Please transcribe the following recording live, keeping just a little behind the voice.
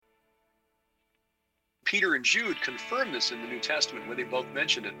Peter and Jude confirm this in the New Testament when they both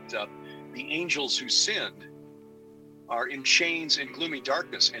mention it. The angels who sinned are in chains and gloomy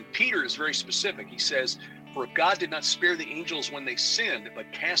darkness. And Peter is very specific. He says, "For God did not spare the angels when they sinned,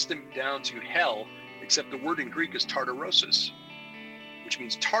 but cast them down to hell," except the word in Greek is Tartarosis, which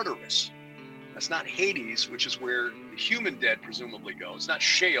means Tartarus. That's not Hades, which is where the human dead presumably go. It's not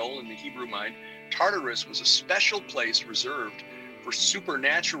Sheol in the Hebrew mind. Tartarus was a special place reserved for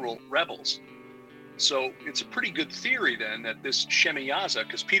supernatural rebels. So it's a pretty good theory then that this Shemiyaza,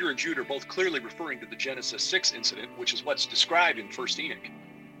 because Peter and Jude are both clearly referring to the Genesis 6 incident, which is what's described in 1st Enoch.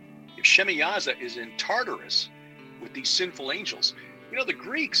 If Shemiyaza is in Tartarus with these sinful angels, the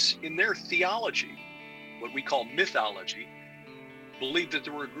Greeks in their theology, what we call mythology, believed that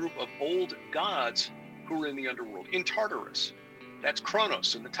there were a group of old gods who were in the underworld, in Tartarus. That's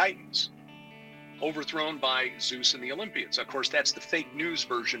Kronos and the Titans, overthrown by Zeus and the Olympians. Of course, that's the fake news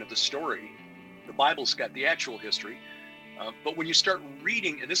version of the story. The Bible's got the actual history. But when you start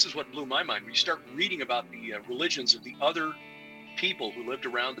reading, and this is what blew my mind, when you start reading about the religions of the other people who lived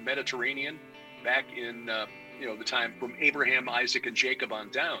around the Mediterranean back in the time from Abraham, Isaac, and Jacob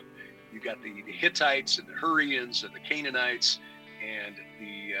on down, you've got the Hittites and the Hurrians and the Canaanites and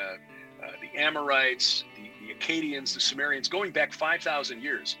the Amorites, the Akkadians, the Sumerians, going back 5,000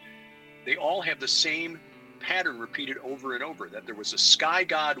 years. They all have the same pattern repeated over and over, that there was a sky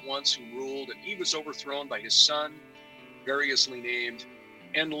god once who ruled, and he was overthrown by his son, variously named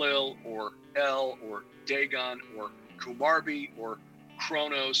Enlil or El or Dagon or Kumarbi or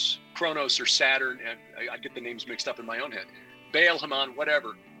Kronos or Saturn, and I get the names mixed up in my own head, Baal, Haman,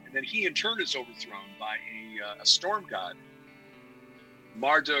 whatever. And then he in turn is overthrown by a storm god,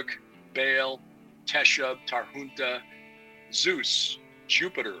 Marduk, Baal, Teshub, Tarhunta, Zeus,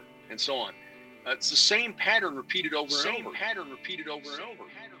 Jupiter, and so on. It's the same pattern repeated over and over.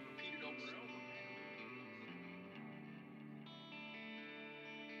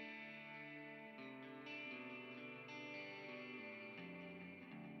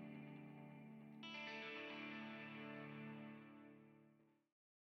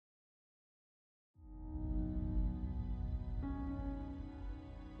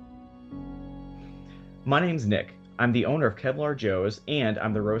 My name's Nick. I'm the owner of Kevlar Joe's, and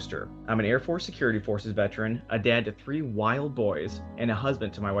I'm the roaster. I'm an Air Force Security Forces veteran, a dad to 3 wild boys, and a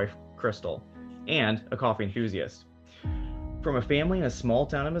husband to my wife, Crystal, and a coffee enthusiast. From a family in a small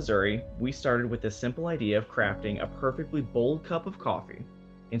town in Missouri, we started with the simple idea of crafting a perfectly bold cup of coffee.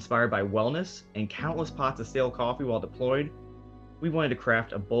 Inspired by wellness and countless pots of stale coffee while deployed, we wanted to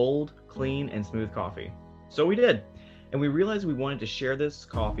craft a bold, clean, and smooth coffee. So we did. And we realized we wanted to share this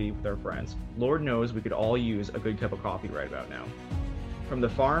coffee with our friends. Lord knows we could all use a good cup of coffee right about now. From the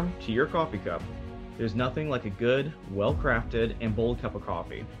farm to your coffee cup, there's nothing like a good, well-crafted, and bold cup of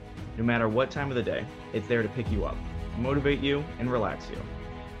coffee. No matter what time of the day, it's there to pick you up, motivate you, and relax you.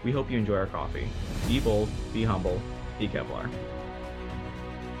 We hope you enjoy our coffee. Be bold, be humble, be Kevlar.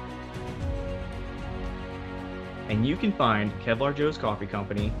 And you can find Kevlar Joe's Coffee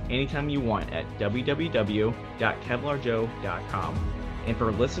Company anytime you want at www.kevlarjoe.com. And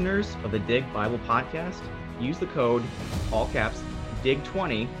for listeners of the Dig Bible Podcast, use the code, all caps,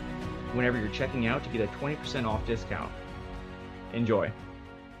 DIG20, whenever you're checking out to get a 20% off discount. Enjoy.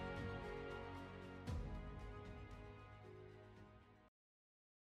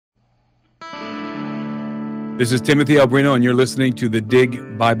 This is Timothy Albrino, and you're listening to the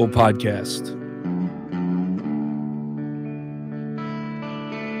Dig Bible Podcast.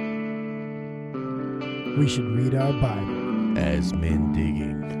 We should read our Bible as men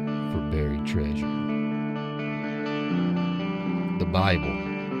digging for buried treasure. The Bible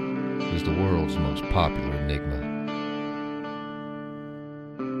is the world's most popular enigma.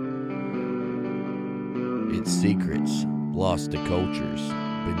 Its secrets lost to cultures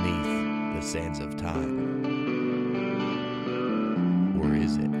beneath the sands of time. Or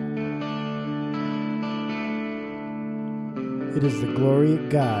is it? It is the glory of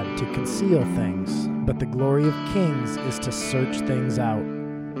God to conceal things, but the glory of kings is to search things out.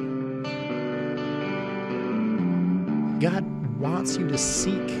 God wants you to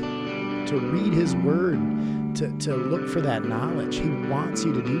seek, to read His Word, to look for that knowledge. He wants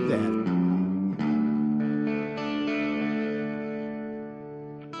you to do that.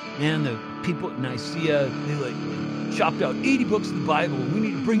 Man, the people at Nicaea, they chopped out 80 books of the Bible. We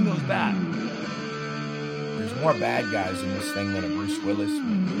need to bring those back. There's more bad guys in this thing than a Bruce Willis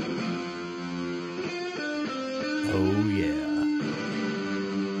movie. Oh, yeah.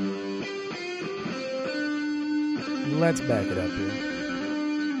 Let's back it up here.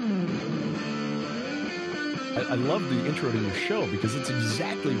 I love the intro to your show because it's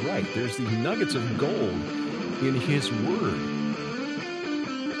exactly right. There's these nuggets of gold in his word.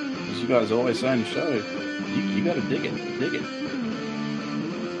 As you guys always say in the show, you got to dig it. Dig it.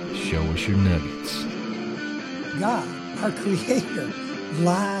 Show us your nuggets. God, our Creator,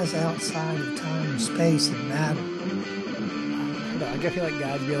 lies outside of time and space and matter. I feel like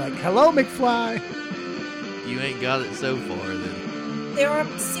God'd be like, "Hello, McFly." You ain't got it so far, then. There are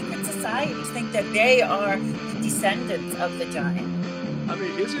secret societies think that they are the descendants of the giant. I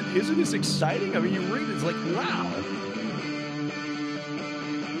mean, isn't this exciting? I mean, you read it, it's like, wow.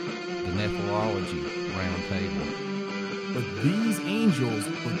 The Nephalology Round Table. But these angels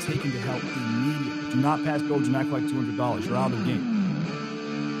were taken to help immediately. Do not pass go, do not collect $200. You're out of the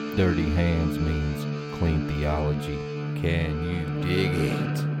game. Dirty hands means clean theology. Can you dig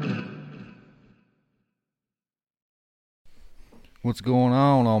it? What's going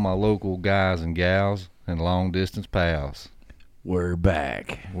on, all my local guys and gals and long distance pals? We're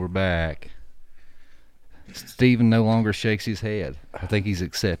back. We're back. Stephen no longer shakes his head. I think he's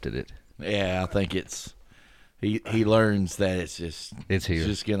accepted it. Yeah, I think it's he learns that it's here. It's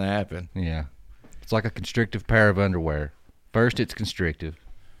just gonna happen. Yeah. It's like a constrictive pair of underwear. First it's constrictive,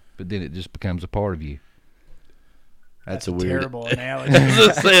 but then it just becomes a part of you. That's a weird terrible analogy.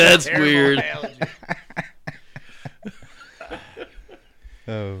 That's weird. Analogy.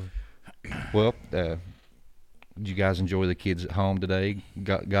 Oh. Well, did you guys enjoy the kids at home today?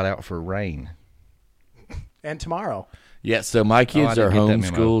 Got out for rain. And tomorrow. Yeah, so my kids are didn't get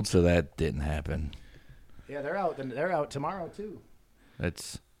that memo. homeschooled, so that didn't happen. Yeah, they're out. They're out tomorrow too.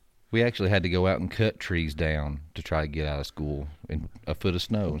 We actually had to go out and cut trees down to try to get out of school in a foot of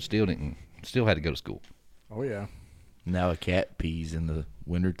snow, and still had to go to school. Oh yeah. Now a cat pees in the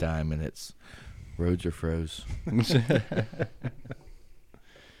wintertime, and its roads are froze.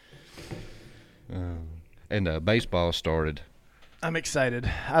 And baseball started. I'm excited.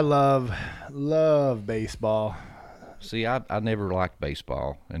 I love baseball. See, I never liked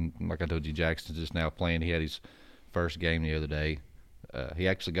baseball, and like I told you, Jackson's just now playing. He had his first game the other day. He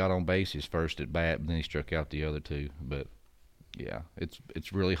actually got on base his first at bat, but then he struck out the other two. But yeah,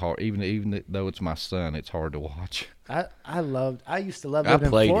 it's really hard. Even though it's my son, it's hard to watch. I used to love living in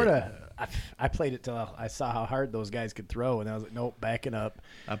Florida. I played it till I saw how hard those guys could throw, and I was like, nope, backing up.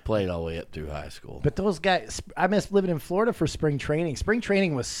 I played all the way up through high school. But those guys, I miss living in Florida for spring training. Spring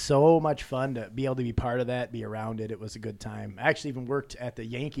training was so much fun to be able to be part of that, be around it. It was a good time. I actually even worked at the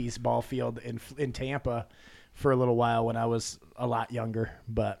Yankees ball field in Tampa for a little while when I was a lot younger,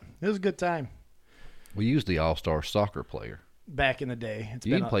 but it was a good time. We used the all-star soccer player. Back in the day.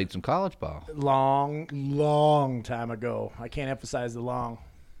 You played some college ball. Long time ago. I can't emphasize the long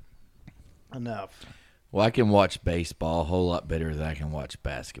enough. Well, I can watch baseball a whole lot better than I can watch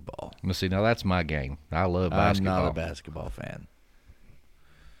basketball. Now, see, now that's my game. I love basketball. I'm not a basketball fan.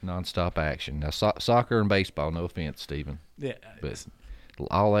 Non-stop action. Now, soccer and baseball, no offense, Stephen. Yeah. But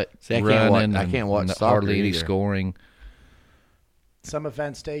all that see, running I can't watch soccer hardly any either. scoring. Some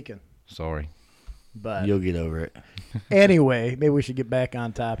offense taken. Sorry. But you'll get over it. Anyway, maybe we should get back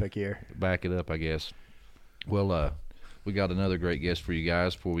on topic here. Back it up, I guess. Well, we got another great guest for you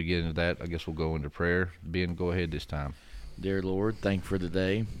guys. Before we get into that, I guess we'll go into prayer. Ben, go ahead this time. Dear Lord, thank you for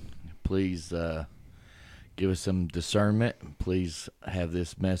today. Please give us some discernment. Please have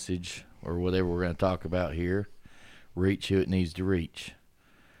this message or whatever we're going to talk about here reach who it needs to reach.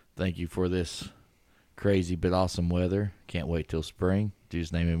 Thank you for this crazy but awesome weather. Can't wait till spring. In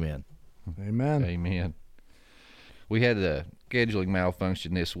Jesus' name, amen. Amen. Amen. We had a scheduling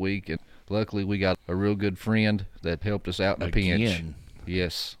malfunction this week, and luckily we got a real good friend that helped us out in a pinch.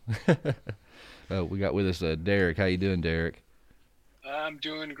 Yes. We got with us Derek. How you doing, Derek? I'm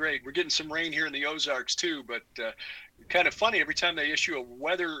doing great. We're getting some rain here in the Ozarks too, but kind of funny. Every time they issue a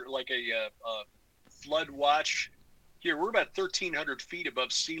weather, like a flood watch, here we're about 1,300 feet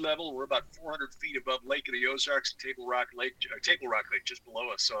above sea level. We're about 400 feet above Lake of the Ozarks, Table Rock Lake just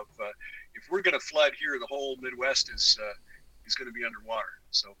below us. So if we're going to flood here, the whole Midwest is going to be underwater.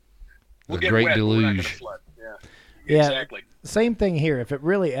 So we'll get great wet, deluge. but we're not going to flood. Yeah, exactly. Same thing here. If it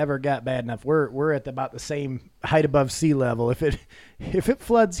really ever got bad enough, we're at about the same height above sea level. If it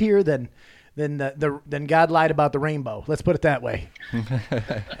floods here, then God lied about the rainbow. Let's put it that way.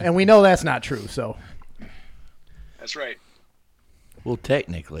 And we know that's not true. So that's right. Well,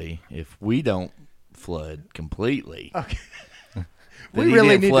 technically, if we don't flood completely, okay, then we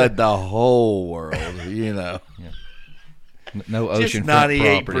really need to flood the whole world. You know, yeah. No ocean. Just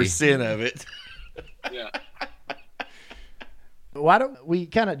 98% of it. Yeah. Why don't we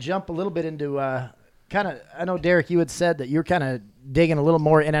kind of jump a little bit into I know, Derek, you had said that you're kind of digging a little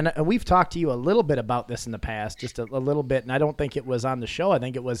more, and we've talked to you a little bit about this in the past, just a little bit, and I don't think it was on the show. I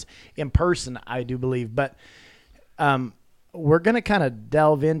think it was in person, I do believe. But we're going to kind of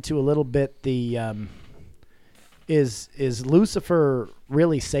delve into a little bit the is Lucifer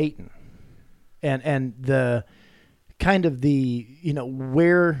really Satan? And the kind of the,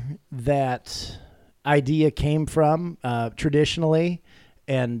 where that idea came from traditionally,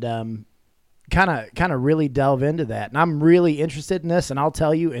 and kind of really delve into that. And I'm really interested in this, and I'll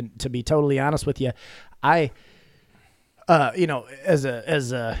tell you, and to be totally honest with you, I was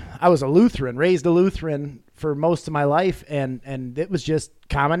a Lutheran, raised a Lutheran for most of my life, and it was just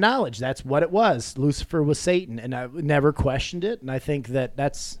common knowledge. That's what it was. Lucifer was Satan, and I never questioned it. And I think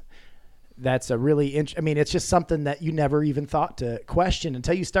that's a really it's just something that you never even thought to question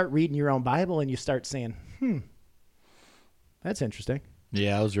until you start reading your own Bible and you start saying, that's interesting.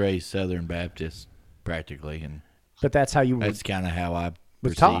 Yeah, I was raised Southern Baptist practically, but that's how that's kind of how I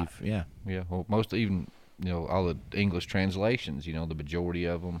was taught. Yeah. Well, most even all the English translations, the majority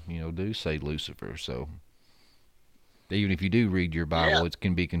of them, do say Lucifer. So even if you do read your Bible, it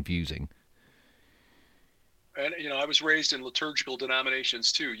can be confusing. And, I was raised in liturgical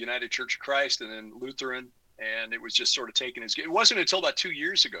denominations too, United Church of Christ and then Lutheran. And it was just sort of taken as, it wasn't until about 2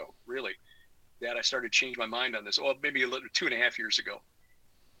 years ago, really, that I started to change my mind on this. Well, maybe 2.5 years ago.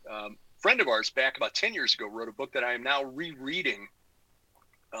 Friend of ours back about 10 years ago wrote a book that I am now rereading.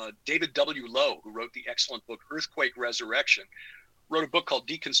 David W. Lowe, who wrote the excellent book Earthquake Resurrection, wrote a book called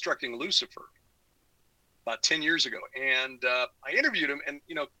Deconstructing Lucifer about 10 years ago. And I interviewed him, and,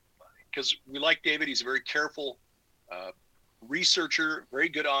 because we like David, he's a very careful researcher, very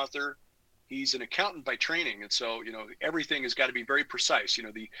good author. He's an accountant by training. And so, everything has got to be very precise.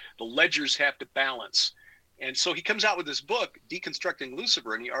 The ledgers have to balance. And so he comes out with this book, Deconstructing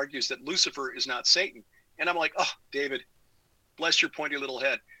Lucifer, and he argues that Lucifer is not Satan. And I'm like, oh, David, bless your pointy little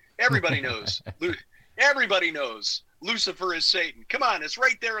head. Everybody knows. Everybody knows Lucifer is Satan. Come on, it's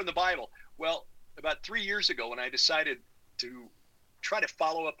right there in the Bible. Well, about 3 years ago, when I decided to try to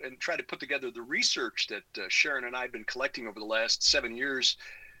follow up and try to put together the research that Sharon and I have been collecting over the last 7 years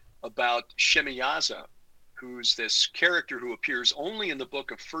about Shemiyaza, who's this character who appears only in the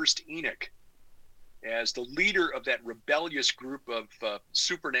book of First Enoch as the leader of that rebellious group of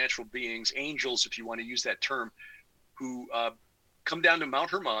supernatural beings, angels, if you want to use that term, who come down to Mount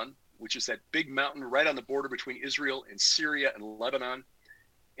Hermon, which is that big mountain right on the border between Israel and Syria and Lebanon,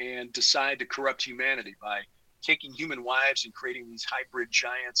 and decide to corrupt humanity by taking human wives and creating these hybrid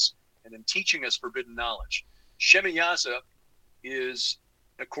giants and then teaching us forbidden knowledge. Shemiyaza is,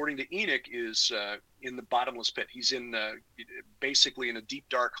 according to Enoch, is in the bottomless pit. He's basically in a deep,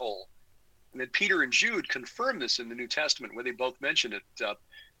 dark hole. And then Peter and Jude confirm this in the New Testament, where they both mention it.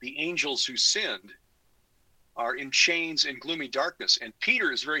 The angels who sinned are in chains and gloomy darkness. And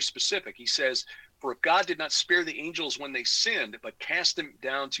Peter is very specific. He says, for if God did not spare the angels when they sinned, but cast them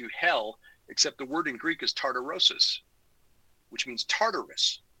down to hell, except the word in Greek is Tartarosis, which means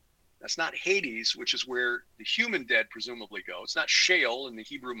Tartarus. That's not Hades, which is where the human dead presumably go. It's not Sheol in the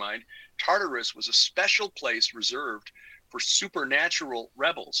Hebrew mind. Tartarus was a special place reserved for supernatural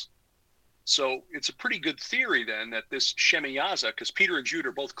rebels. So it's a pretty good theory then that this Shemiyaza, because Peter and Jude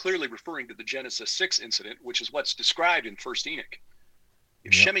are both clearly referring to the Genesis 6 incident, which is what's described in First Enoch.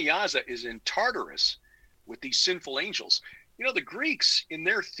 If Shemiyaza is in Tartarus with these sinful angels, the Greeks in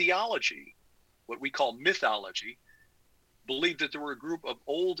their theology, what we call mythology, believed that there were a group of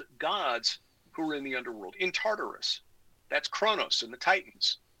old gods who were in the underworld, in Tartarus. That's Kronos and the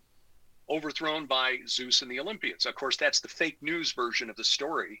Titans, overthrown by Zeus and the Olympians. Of course, that's the fake news version of the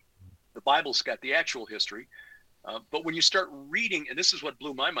story. The Bible's got the actual history. But when you start reading, and this is what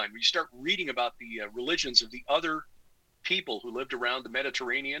blew my mind, when you start reading about the religions of the other people who lived around the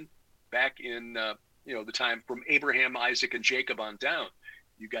Mediterranean back in the time from Abraham, Isaac, and Jacob on down,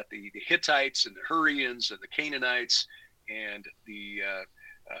 you got the Hittites and the Hurrians and the Canaanites and the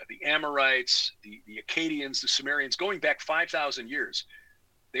Amorites, the Akkadians, the Sumerians, going back 5,000 years.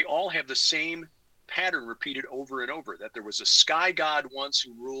 They all have the same pattern repeated over and over, that there was a sky god once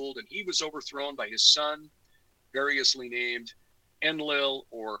who ruled, and he was overthrown by his son, variously named Enlil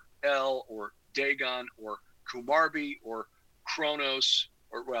or El or Dagon or Kumarbi or Kronos,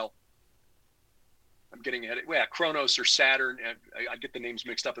 or I'm getting ahead. Kronos or Saturn, and I get the names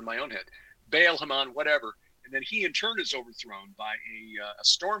mixed up in my own head. Baal, Haman, whatever. And then he in turn is overthrown by a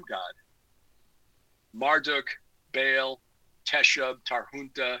storm god. Marduk, Baal, Teshub,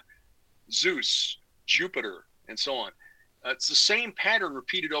 Tarhunta, Zeus, Jupiter, and so on. It's the same pattern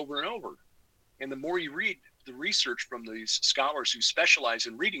repeated over and over. And the more you read, the research from these scholars who specialize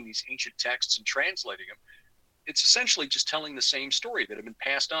in reading these ancient texts and translating them, it's essentially just telling the same story that had been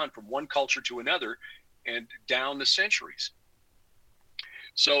passed on from one culture to another and down the centuries.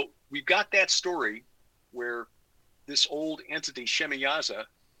 So we've got that story where this old entity, Shemiyaza,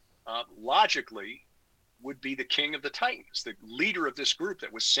 logically would be the king of the Titans, the leader of this group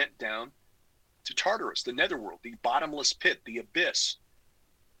that was sent down to Tartarus, the netherworld, the bottomless pit, the abyss,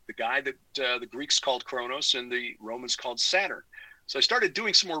 the guy that the Greeks called Kronos and the Romans called Saturn. So I started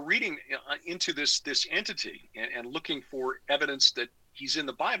doing some more reading into this entity and looking for evidence that he's in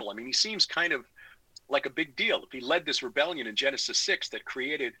the Bible. I mean, he seems kind of like a big deal. If he led this rebellion in Genesis 6 that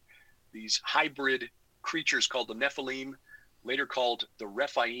created these hybrid creatures called the Nephilim, later called the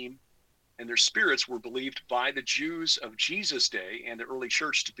Rephaim, and their spirits were believed by the Jews of Jesus' day and the early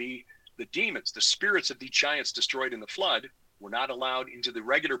church to be the demons. The spirits of these giants destroyed in the flood were not allowed into the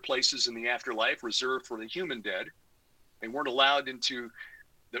regular places in the afterlife reserved for the human dead. They weren't allowed into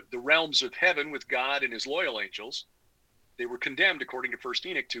the realms of heaven with God and his loyal angels. They were condemned, according to 1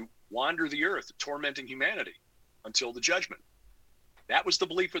 Enoch, to wander the earth, tormenting humanity until the judgment. That was the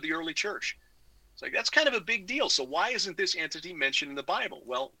belief of the early church. It's like, that's kind of a big deal. So why isn't this entity mentioned in the Bible?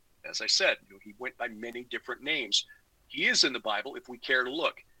 Well, as I said, he went by many different names. He is in the Bible if we care to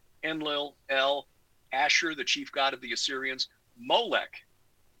look. Enlil, El, Asher, the chief god of the Assyrians, Molech,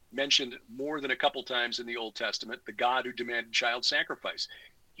 mentioned more than a couple times in the Old Testament, the god who demanded child sacrifice.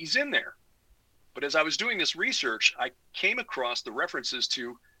 He's in there. But as I was doing this research, I came across the references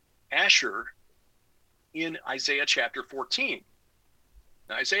to Asher in Isaiah chapter 14.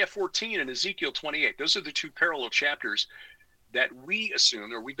 Now, Isaiah 14 and Ezekiel 28, those are the two parallel chapters that we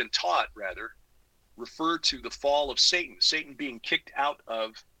assume, or we've been taught rather, refer to the fall of Satan, Satan being kicked out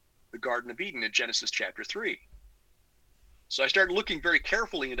of the Garden of Eden in Genesis chapter 3. So I started looking very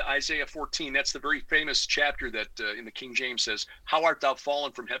carefully into Isaiah 14. That's the very famous chapter that in the King James says, "How art thou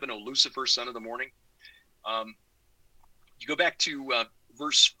fallen from heaven, O Lucifer, son of the morning?" You go back to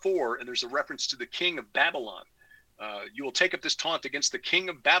verse 4, and there's a reference to the king of Babylon. You will take up this taunt against the king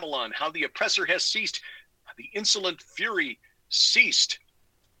of Babylon, how the oppressor has ceased, the insolent fury ceased.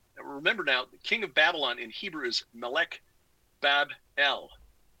 Now, remember now, the king of Babylon in Hebrew is Melech Bab-El.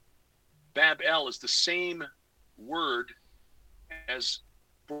 Bab-El is the same word as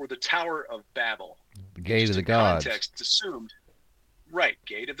for the Tower of Babel. The gate of the gods. Context assumed. Right,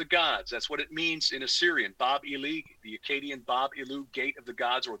 gate of the gods. That's what it means in Assyrian. Bab-Eli, the Akkadian Bab-Ilu, gate of the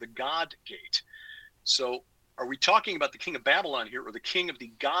gods, or the God gate. So are we talking about the king of Babylon here or the king of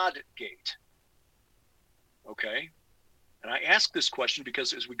the God gate? Okay. And I ask this question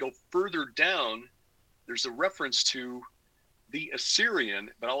because as we go further down, there's a reference to the Assyrian,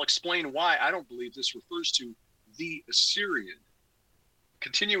 but I'll explain why I don't believe this refers to the Assyrian.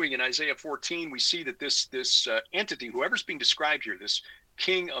 Continuing in Isaiah 14, we see that this entity, whoever's being described here, this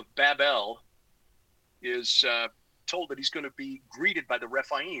king of Babel, is told that he's going to be greeted by the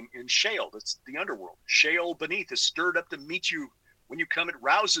Rephaim in Sheol. That's the underworld. Sheol beneath is stirred up to meet you when you come. It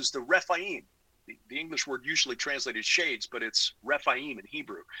rouses the Rephaim. The English word usually translated shades, but it's Rephaim in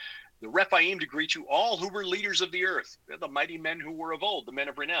Hebrew. The Rephaim to greet you, all who were leaders of the earth, the mighty men who were of old, the men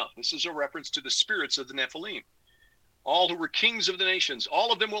of renown. This is a reference to the spirits of the Nephilim. All who were kings of the nations,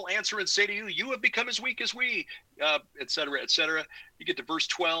 all of them will answer and say to you, you have become as weak as we, etc., etc. You get to verse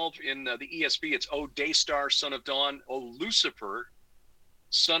 12 in the ESV, it's, O Daystar, son of dawn, O Lucifer,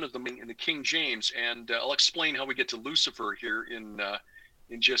 son of the moon, in the King James. And I'll explain how we get to Lucifer here in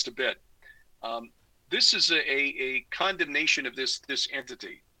just a bit. This is a condemnation of this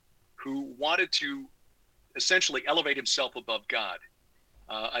entity who wanted to essentially elevate himself above God.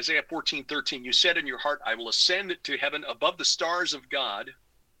 Isaiah 14:13, you said in your heart, I will ascend to heaven above the stars of God.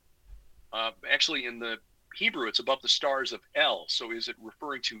 Actually, in the Hebrew, it's above the stars of El. So is it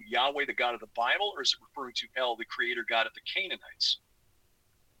referring to Yahweh, the God of the Bible, or is it referring to El, the creator God of the Canaanites?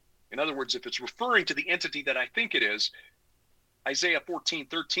 In other words, if it's referring to the entity that I think it is, Isaiah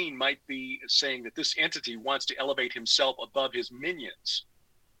 14:13 might be saying that this entity wants to elevate himself above his minions.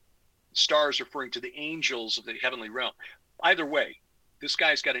 Stars referring to the angels of the heavenly realm. Either way, this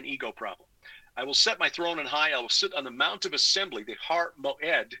guy's got an ego problem. I will set my throne on high. I will sit on the mount of assembly, the Har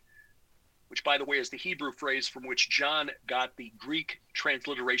Moed, which, by the way, is the Hebrew phrase from which John got the Greek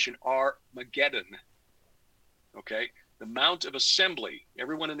transliteration Armageddon. Okay? The mount of assembly.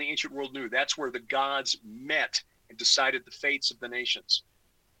 Everyone in the ancient world knew that's where the gods met and decided the fates of the nations.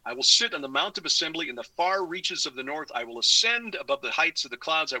 I will sit on the mount of assembly in the far reaches of the north. I will ascend above the heights of the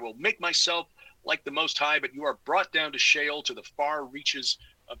clouds. I will make myself like the Most High, but you are brought down to Sheol, to the far reaches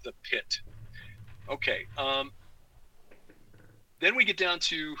of the pit. Okay. Then we get down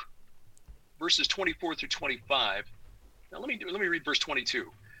to verses 24 through 25. Now let me read verse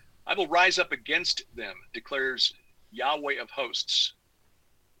 22. I will rise up against them, declares Yahweh of hosts.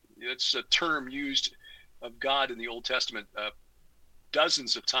 It's a term used of God in the Old Testament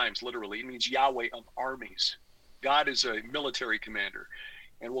dozens of times, literally. It means Yahweh of armies. God is a military commander.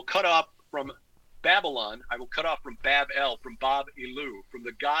 And will cut off from Babylon, I will cut off from Bab-el, from Bab-elu, from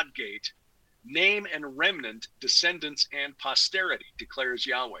the God gate, name and remnant, descendants and posterity, declares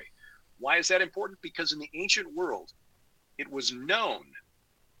Yahweh. Why is that important? Because in the ancient world, it was known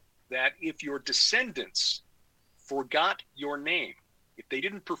that if your descendants forgot your name, if they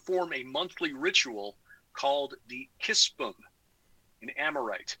didn't perform a monthly ritual called the Kispum, an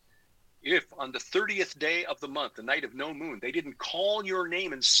Amorite, if on the 30th day of the month, the night of no moon, they didn't call your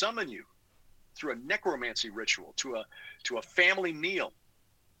name and summon you through a necromancy ritual to a family meal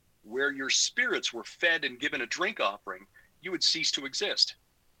where your spirits were fed and given a drink offering, you would cease to exist.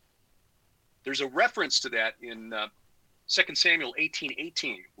 There's a reference to that in 2 Samuel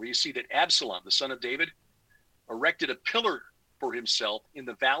 18:18, where you see that Absalom, the son of David, erected a pillar for himself in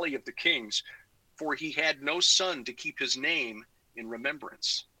the Valley of the Kings, for he had no son to keep his name in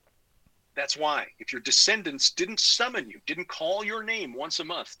remembrance. That's why, if your descendants didn't summon you, didn't call your name once a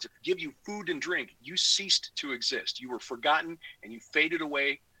month to give you food and drink, you ceased to exist. You were forgotten and you faded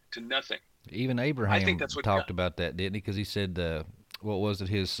away to nothing. Even Abraham talked about that, didn't he? Because he said, what was it,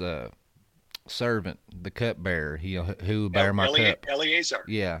 his servant, the cupbearer, who would bear my cup. Eleazar.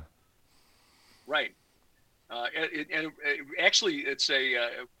 Yeah. Right. Actually, it's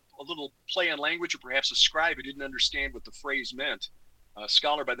a little play on language, or perhaps a scribe who didn't understand what the phrase meant. A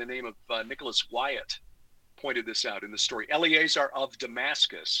scholar by the name of Nicholas Wyatt pointed this out in the story. Eleazar of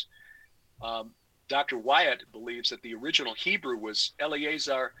Damascus. Dr. Wyatt believes that the original Hebrew was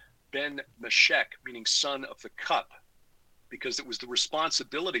Eleazar ben Meshech, meaning son of the cup, because it was the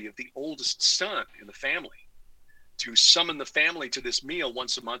responsibility of the oldest son in the family to summon the family to this meal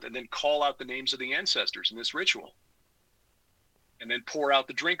once a month and then call out the names of the ancestors in this ritual and then pour out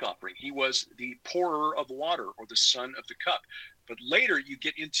the drink offering. He was the pourer of water, or the son of the cup. But later you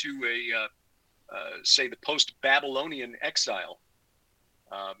get into say the post-Babylonian exile,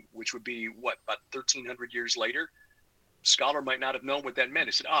 which would be about 1,300 years later. Scholar might not have known what that meant.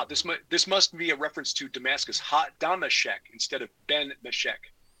 He said, this must be a reference to Damascus, Ha-Damashek, instead of Ben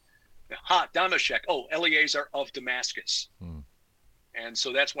Meshech. Ha-Damashek, Eleazar of Damascus. And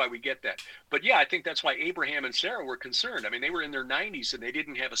so that's why we get that. But yeah, I think that's why Abraham and Sarah were concerned. I mean, they were in their 90s and they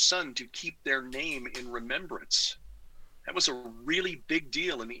didn't have a son to keep their name in remembrance. That was a really big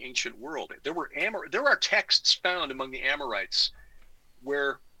deal in the ancient world. There are texts found among the Amorites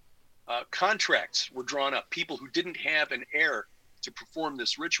where contracts were drawn up. People who didn't have an heir to perform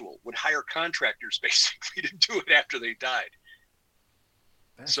this ritual would hire contractors basically to do it after they died.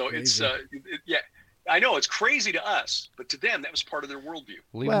 That's so crazy. It's I know it's crazy to us, but to them that was part of their worldview.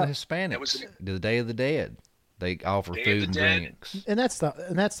 Well, even the Hispanics, the Day of the Dead, they offer food and drinks. And that's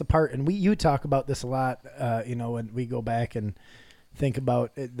the part. And you talk about this a lot. When we go back and think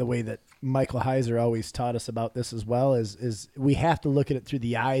about the way that Michael Heiser always taught us about this as well, is we have to look at it through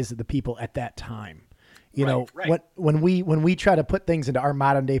the eyes of the people at that time. When we try to put things into our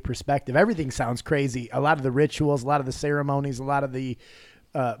modern day perspective, everything sounds crazy. A lot of the rituals, a lot of the ceremonies, a lot of the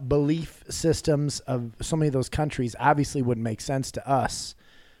belief systems of so many of those countries obviously wouldn't make sense to us,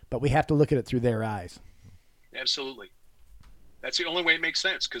 but we have to look at it through their eyes. Absolutely. That's the only way it makes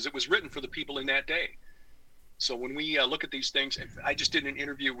sense, because it was written for the people in that day. So when we look at these things, I just did an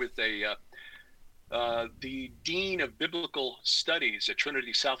interview with the Dean of Biblical Studies at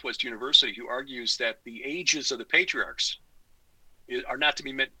Trinity Southwest University, who argues that the ages of the patriarchs are not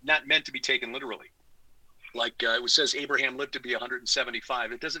meant to be taken literally. Like it says Abraham lived to be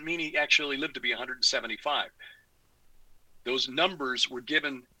 175. It doesn't mean he actually lived to be 175. Those numbers were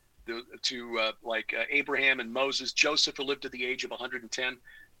given to Abraham and Moses, Joseph, who lived to the age of 110,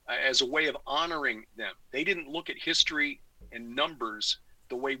 as a way of honoring them. They didn't look at history and numbers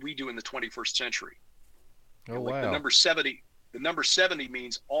the way we do in the 21st century. Wow. The number 70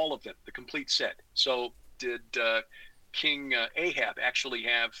 means all of them, the complete set. So did King Ahab actually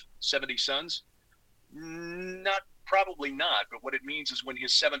have 70 sons? Probably not, but what it means is when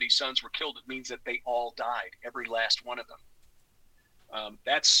his 70 sons were killed, it means that they all died, every last one of them.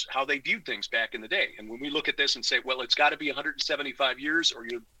 That's how they viewed things back in the day. And when we look at this and say, well, it's got to be 175 years or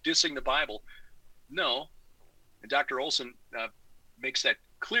you're dissing the Bible. No. And Dr. Olson makes that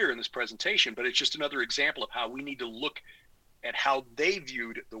clear in this presentation, but it's just another example of how we need to look at how they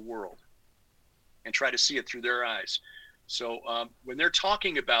viewed the world and try to see it through their eyes. So when they're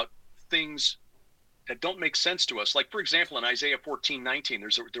talking about things that don't make sense to us. Like, for example, in Isaiah 14:19,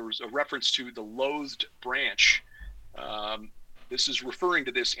 there was a reference to the loathed branch. This is referring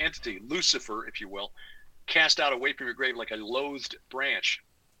to this entity, Lucifer, if you will, cast out away from your grave like a loathed branch.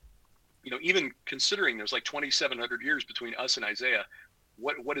 You know, even considering there's like 2,700 years between us and Isaiah,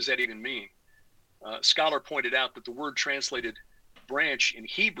 what does that even mean? Scholar pointed out that the word translated branch in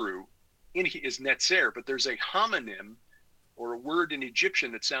Hebrew is netzer, but there's a homonym or a word in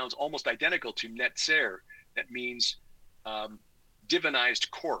Egyptian that sounds almost identical to netzer that means divinized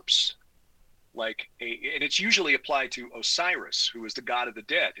corpse. And it's usually applied to Osiris, who is the god of the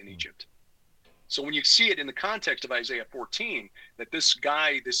dead in Egypt. So when you see it in the context of Isaiah 14, that this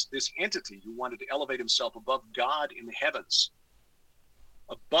guy, this entity who wanted to elevate himself above God in the heavens,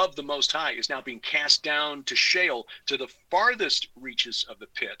 above the Most High, is now being cast down to Sheol, to the farthest reaches of the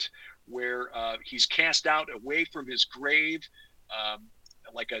pit, where he's cast out away from his grave,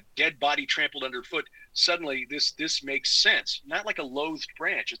 like a dead body trampled underfoot. Suddenly this makes sense. Not like a loathed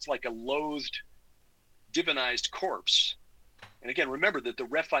branch, it's like a loathed, divinized corpse. And again, remember that the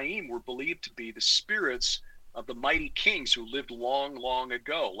Rephaim were believed to be the spirits of the mighty kings who lived long, long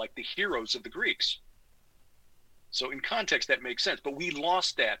ago, like the heroes of the Greeks. So in context, that makes sense. But we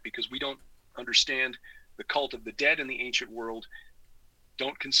lost that because we don't understand the cult of the dead in the ancient world,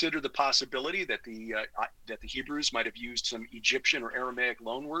 don't consider the possibility that the Hebrews might have used some Egyptian or Aramaic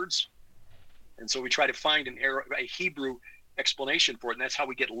loanwords. And so we try to find a Hebrew explanation for it, and that's how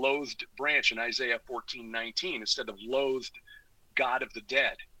we get loathed branch in Isaiah 14:19 instead of loathed God of the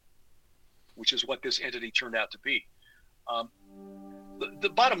dead, which is what this entity turned out to be. The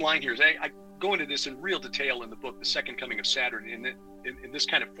bottom line here is I go into this in real detail in the book, The Second Coming of Saturn. In this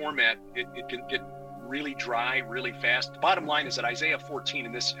kind of format, it can get really dry really fast. The bottom line is that Isaiah 14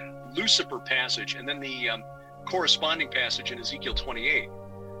 in this Lucifer passage, and then the corresponding passage in Ezekiel 28,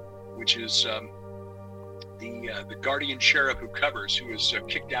 which is the guardian cherub who covers, who is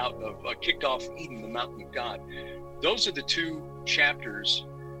kicked off Eden, the mountain of God. Those are the two chapters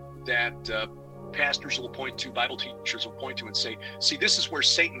that pastors will point to, Bible teachers will point to and say, see, this is where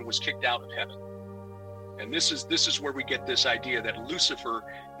Satan was kicked out of heaven. And this is where we get this idea that Lucifer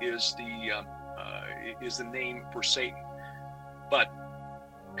is the name for Satan. But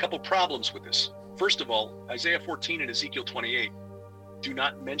a couple problems with this. First of all, Isaiah 14 and Ezekiel 28 do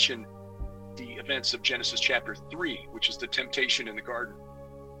not mention the events of Genesis chapter 3, which is the temptation in the garden.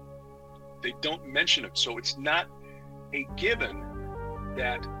 They don't mention it. So it's not a given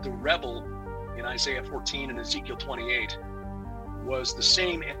that the rebel in Isaiah 14 and Ezekiel 28 was the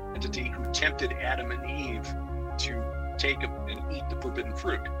same entity who tempted Adam and Eve to take and eat the forbidden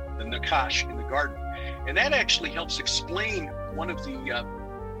fruit, the Nakash in the garden. And that actually helps explain one of the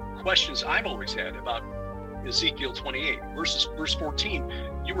questions I've always had about Ezekiel 28. Verse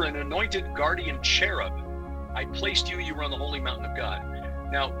 14, you were an anointed guardian cherub. I placed you, you were on the holy mountain of God.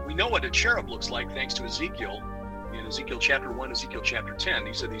 Now, we know what a cherub looks like thanks to Ezekiel. In Ezekiel chapter 1, Ezekiel chapter 10,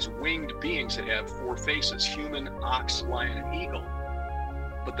 these are these winged beings that have four faces: human, ox, lion, and eagle.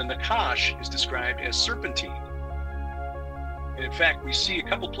 But the Nakash is described as serpentine. And in fact, we see a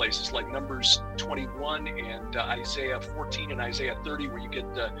couple places like Numbers 21 and Isaiah 14 and Isaiah 30 where you get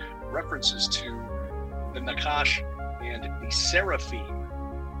references to the Nakash and the seraphim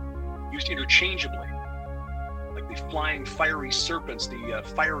used interchangeably. Like the flying fiery serpents, the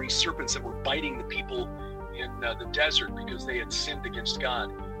fiery serpents that were biting the people in the desert because they had sinned against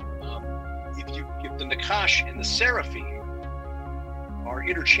God. If the Nakash and the seraphim are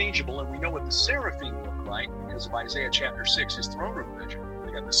interchangeable, and we know what the seraphim look like because of Isaiah chapter 6, his throne room vision.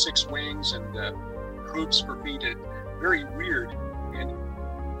 They got the 6 wings and hooves for feet. Very weird. And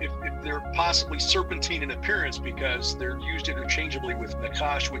if they're possibly serpentine in appearance because they're used interchangeably with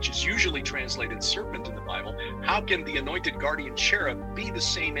Nakash, which is usually translated serpent in the Bible, how can the anointed guardian cherub be the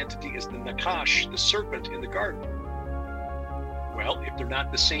same entity as the Nakash, the serpent in the garden? Well, if they're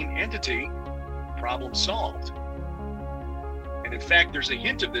not the same entity, problem solved. And in fact, there's a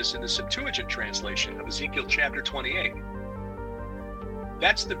hint of this in the Septuagint translation of Ezekiel chapter 28.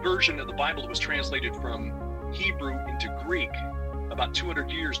 That's the version of the Bible that was translated from Hebrew into Greek about 200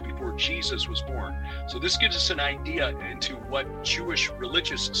 years before Jesus was born. So this gives us an idea into what Jewish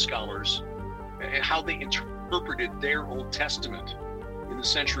religious scholars, how they interpreted their Old Testament in the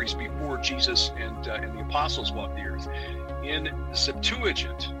centuries before Jesus and the apostles walked the earth. In the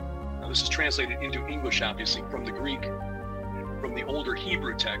Septuagint, now this is translated into English, obviously, from the Greek, from the older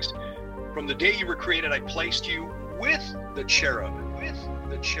Hebrew text. From the day you were created, I placed you with the cherub,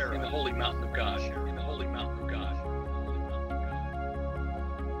 in the holy mountain of God, in the holy mountain of God.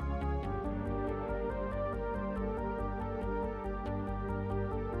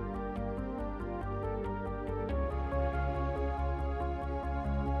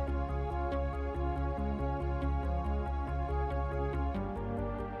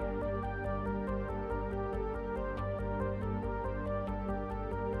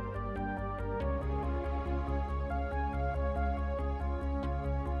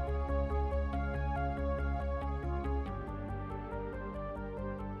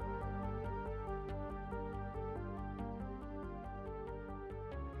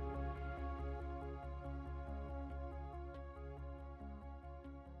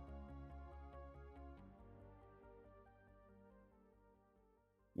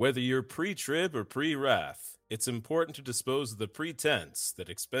 Whether you're pre-trib or pre-wrath, it's important to dispose of the pretense that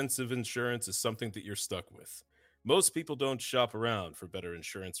expensive insurance is something that you're stuck with. Most people don't shop around for better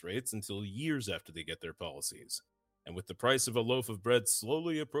insurance rates until years after they get their policies. And with the price of a loaf of bread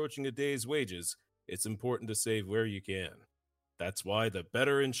slowly approaching a day's wages, it's important to save where you can. That's why the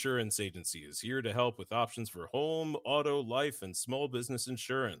Better Insurance Agency is here to help with options for home, auto, life, and small business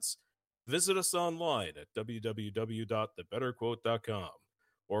insurance. Visit us online at www.thebetterquote.com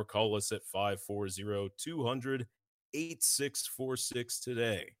or call us at 540-200-8646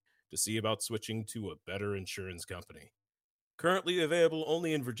 today to see about switching to a better insurance company. Currently available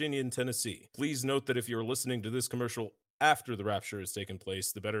only in Virginia and Tennessee. Please note that if you're listening to this commercial after the rapture has taken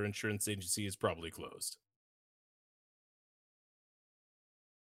place, the Better Insurance Agency is probably closed.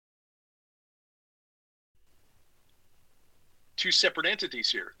 Two separate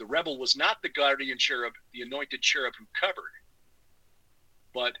entities here. The rebel was not the guardian cherub, the anointed cherub who covered,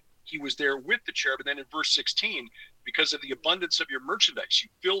 but he was there with the cherub. And then in verse 16, because of the abundance of your merchandise, you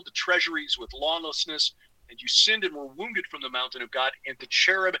filled the treasuries with lawlessness, and you sinned and were wounded from the mountain of God, and the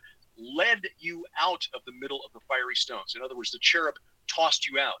cherub led you out of the middle of the fiery stones. In other words, the cherub tossed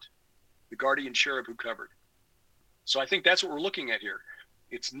you out, the guardian cherub who covered. So I think that's what we're looking at here.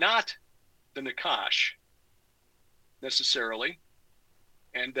 It's not the Nakash necessarily.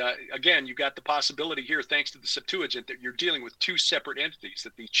 And again, you've got the possibility here, thanks to the Septuagint, that you're dealing with two separate entities,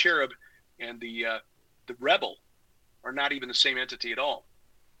 that the cherub and the rebel are not even the same entity at all.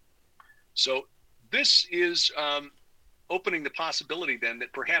 So this is opening the possibility then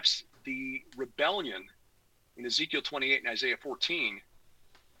that perhaps the rebellion in Ezekiel 28 and Isaiah 14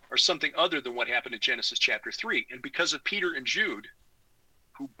 are something other than what happened in Genesis chapter 3. And because of Peter and Jude,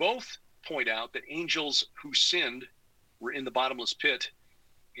 who both point out that angels who sinned were in the bottomless pit,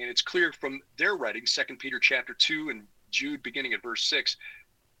 and it's clear from their writing, 2 Peter chapter 2 and Jude beginning at verse 6,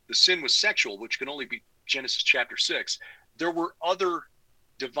 the sin was sexual, which can only be Genesis chapter 6. There were other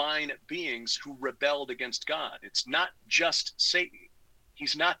divine beings who rebelled against God. It's not just Satan.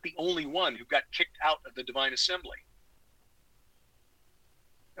 He's not the only one who got kicked out of the divine assembly.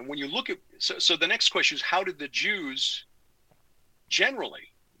 And when you look at, so the next question is, how did the Jews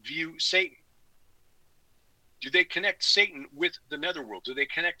generally view Satan? Do they connect Satan with the netherworld? Do they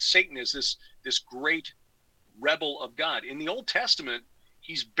connect Satan as this great rebel of God? In the Old Testament,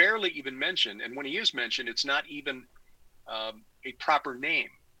 he's barely even mentioned. And when he is mentioned, it's not even a proper name.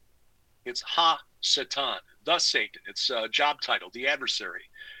 It's Ha-Satan, the Satan. It's a job title, the adversary.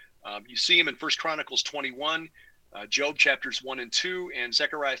 You see him in 1 Chronicles 21, Job chapters 1 and 2, and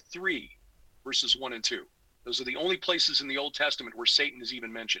Zechariah 3, verses 1 and 2. Those are the only places in the Old Testament where Satan is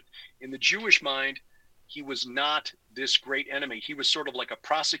even mentioned. In the Jewish mind, he was not this great enemy. He was sort of like a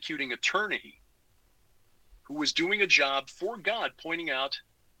prosecuting attorney who was doing a job for God, pointing out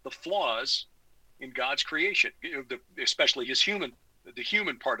the flaws in God's creation, especially the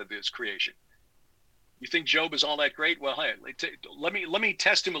human part of his creation. You think Job is all that great? Well, hey, let me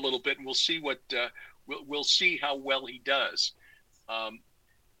test him a little bit, and we'll see we'll see how well he does.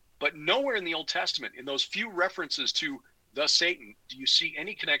 But nowhere in the Old Testament, in those few references to the Satan, do you see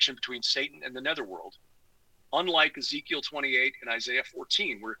any connection between Satan and the netherworld? Unlike Ezekiel 28 and Isaiah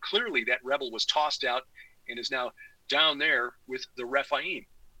 14, where clearly that rebel was tossed out and is now down there with the Rephaim,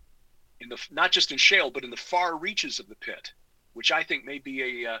 not just in Sheol, but in the far reaches of the pit, which I think may be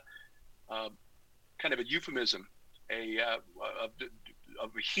a kind of a euphemism, a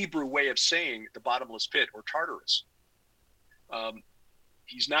Hebrew way of saying the bottomless pit or Tartarus.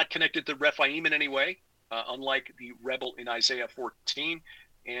 He's not connected to Rephaim in any way, unlike the rebel in Isaiah 14.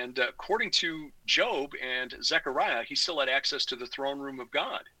 And according to Job and Zechariah, he still had access to the throne room of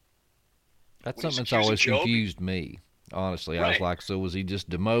God. That's something that's always confused me, honestly. Right. I was like, so was he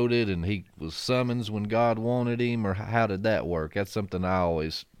just demoted and he was summoned when God wanted him, or how did that work? That's something I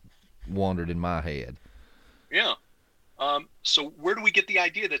always wondered in my head. Yeah. So where do we get the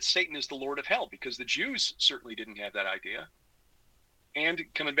idea that Satan is the Lord of hell? Because the Jews certainly didn't have that idea. And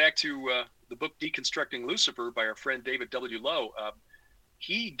coming back to the book Deconstructing Lucifer by our friend David W. Lowe,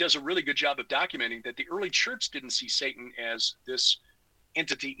 he does a really good job of documenting that the early church didn't see Satan as this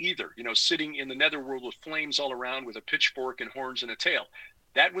entity either, sitting in the netherworld with flames all around with a pitchfork and horns and a tail.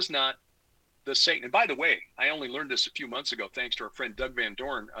 That was not the Satan. And by the way, I only learned this a few months ago, thanks to our friend Doug Van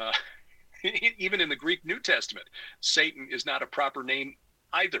Dorn. Even in the Greek New Testament, Satan is not a proper name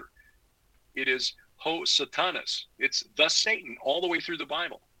either. It is Ho-Satanas. It's the Satan all the way through the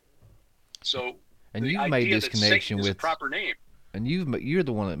Bible. So, and you've made this connection with a proper name. And you're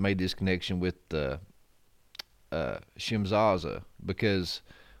the one that made this connection with Shemzaza, because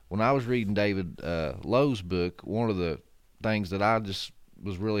when I was reading David Lowe's book, one of the things that I just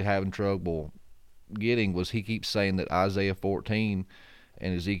was really having trouble getting was he keeps saying that Isaiah 14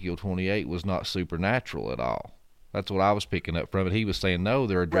 and Ezekiel 28 was not supernatural at all. That's what I was picking up from it. He was saying, no,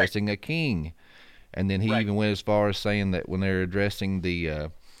 they're addressing a king. And then he even went as far as saying that when they're addressing the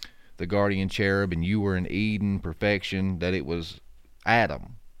guardian cherub and you were in Eden, perfection, that it was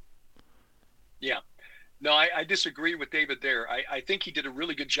Adam. Yeah. No, I disagree with David there. I think he did a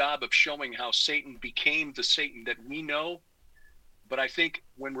really good job of showing how Satan became the Satan that we know. But I think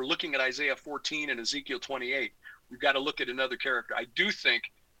when we're looking at Isaiah 14 and Ezekiel 28, we've got to look at another character. I do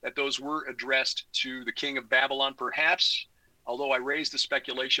think that those were addressed to the king of Babylon, perhaps, although I raised the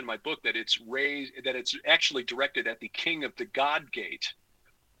speculation in my book that it's actually directed at the king of the God Gate,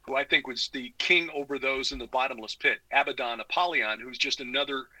 who I think was the king over those in the bottomless pit, Abaddon, Apollyon, who's just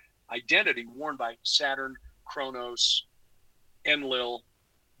another identity worn by Saturn, Kronos, Enlil,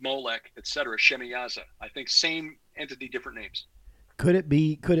 Molech, etc., Shemiyaza. I think same entity, different names. Could it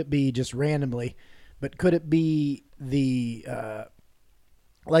be just randomly, but could it be the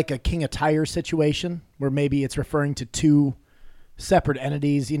like a King of Tyre situation where maybe it's referring to two separate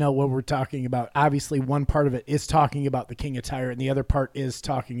entities? You know, what we're talking about, obviously one part of it is talking about the King of Tyre and the other part is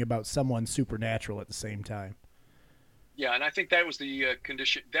talking about someone supernatural at the same time. Yeah, and I think that was the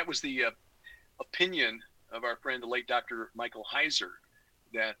condition. That was the opinion of our friend, the late Dr. Michael Heiser,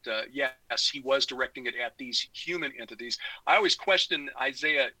 that yes, he was directing it at these human entities. I always question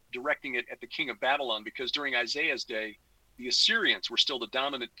Isaiah directing it at the king of Babylon because during Isaiah's day, the Assyrians were still the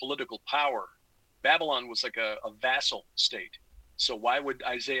dominant political power. Babylon was like a vassal state. So why would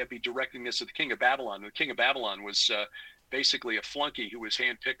Isaiah be directing this at the king of Babylon? The king of Babylon was basically a flunky who was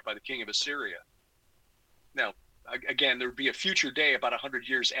handpicked by the king of Assyria. Now, again, there would be a future day about 100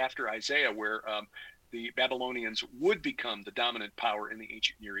 years after Isaiah where the Babylonians would become the dominant power in the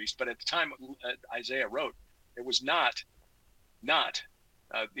ancient Near East. But at the time Isaiah wrote, it was not.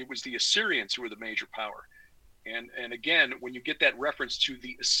 It was the Assyrians who were the major power. And again, when you get that reference to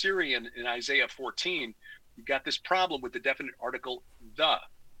the Assyrian in Isaiah 14, you've got this problem with the definite article, the.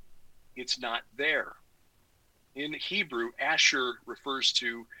 It's not there. In Hebrew, Ashur refers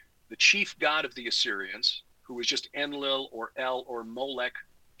to the chief god of the Assyrians, who was just Enlil or El or Molech,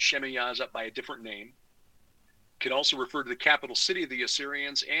 Shemiyaza by a different name. It could also refer to the capital city of the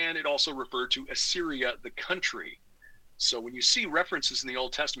Assyrians, and it also referred to Assyria, the country. So when you see references in the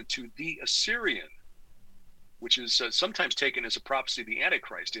Old Testament to the Assyrian, which is sometimes taken as a prophecy of the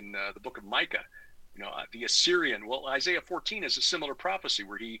Antichrist in the book of Micah, the Assyrian. Well, Isaiah 14 is a similar prophecy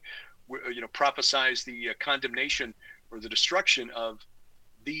where he, prophesies the condemnation or the destruction of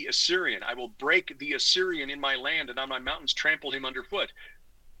the Assyrian. I will break the Assyrian in my land and on my mountains trample him underfoot.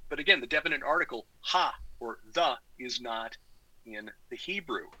 But again, the definite article, ha, or the, is not in the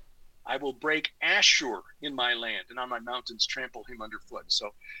Hebrew. I will break Ashur in my land and on my mountains trample him underfoot. So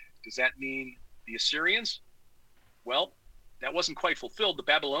does that mean the Assyrians? Well, that wasn't quite fulfilled. The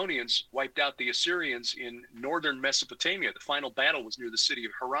Babylonians wiped out the Assyrians in northern Mesopotamia. The final battle was near the city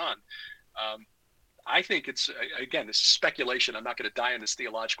of Haran. I think it's, again, this is speculation. I'm not going to die on this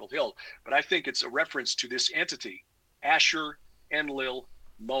theological hill, but I think it's a reference to this entity, Ashur, Enlil,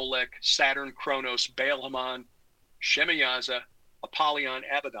 Molech, Saturn, Kronos, Baal-Hamon, Shemiyaza, Apollyon,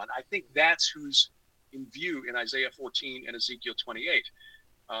 Abaddon. I think that's who's in view in Isaiah 14 and Ezekiel 28.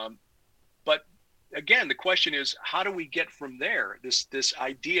 But again, the question is, how do we get from there? This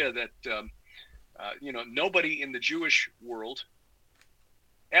idea that nobody in the Jewish world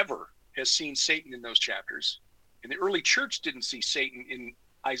ever has seen Satan in those chapters, and the early church didn't see Satan in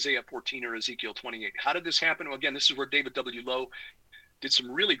Isaiah 14 or Ezekiel 28. How did this happen? Well, again, this is where David W. Lowe did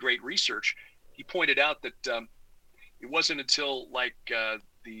some really great research. He pointed out that it wasn't until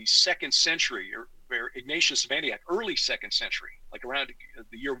the 2nd century, or Ignatius of Antioch, early 2nd century, like around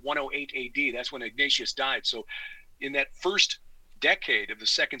the year 108 AD, that's when Ignatius died. So in that first decade of the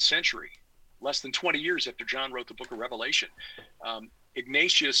 2nd century, less than 20 years after John wrote the book of Revelation,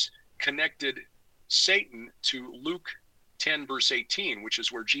 Ignatius connected Satan to Luke 10, verse 18, which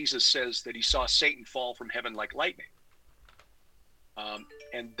is where Jesus says that he saw Satan fall from heaven like lightning.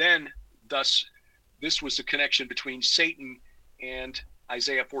 And then, thus, this was the connection between Satan and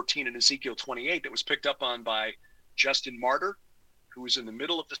Isaiah 14 and Ezekiel 28 that was picked up on by Justin Martyr, who was in the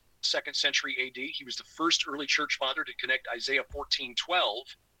middle of the 2nd century AD. He was the first early church father to connect Isaiah 14:12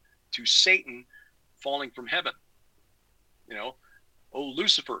 to Satan falling from heaven. Oh,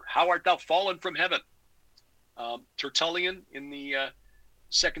 Lucifer, how art thou fallen from heaven? Tertullian in the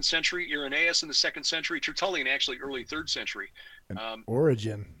 2nd century, Irenaeus in the 2nd century, Tertullian actually early 3rd century.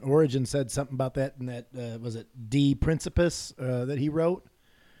 Origen said something about that in that, was it De Principis that he wrote?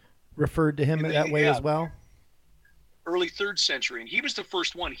 Referred to him that way as well? early 3rd century, and he was the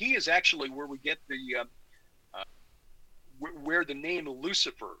first one. He is actually where we get where the name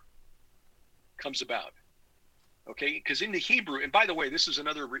Lucifer comes about. Okay, because in the Hebrew, and by the way, this is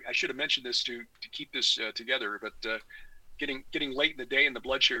another. I should have mentioned this to keep this together, but getting late in the day and the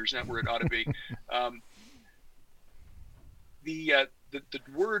blood sugar is not where it ought to be. The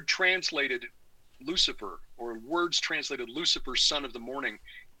word translated Lucifer, or words translated Lucifer, son of the morning,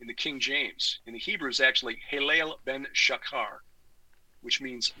 in the King James, in the Hebrew is actually Halel ben Shachar, which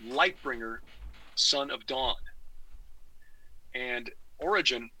means light bringer, son of dawn. And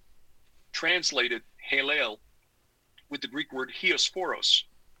Origen translated Halel with the Greek word Hiosphoros.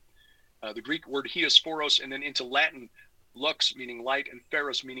 The Greek word Hiosphoros, and then into Latin, lux meaning light, and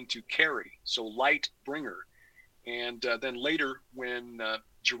pharos meaning to carry, so light bringer. And then later, when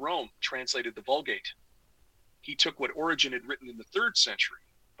Jerome translated the Vulgate, he took what Origen had written in the 3rd century,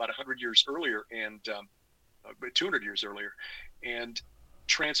 about 100 years earlier, and 200 years earlier, and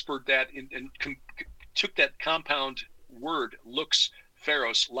transferred that and took that compound word, lux,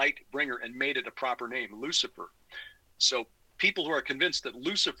 pharos, light bringer, and made it a proper name, Lucifer. So people who are convinced that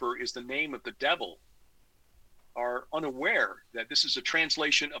Lucifer is the name of the devil are unaware that this is a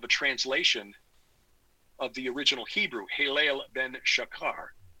translation of the original Hebrew, Halel ben Shachar.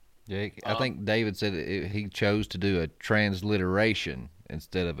 Yeah, I think David said he chose to do a transliteration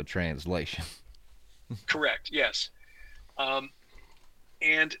instead of a translation. Correct, yes.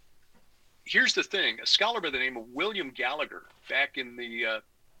 And here's the thing. A scholar by the name of William Gallagher, back in the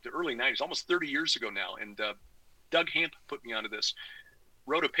early 90s, almost 30 years ago now, and Doug Hamp put me onto this,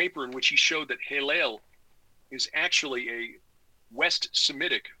 wrote a paper in which he showed that Halel is actually a West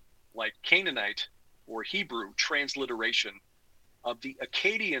Semitic, like Canaanite or Hebrew transliteration of the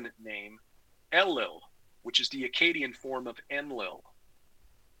Akkadian name Elil, which is the Akkadian form of Enlil.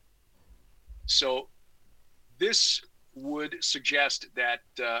 So this would suggest that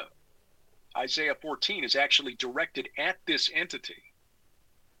Isaiah 14 is actually directed at this entity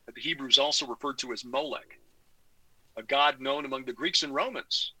that the Hebrews also referred to as Molech, a god known among the Greeks and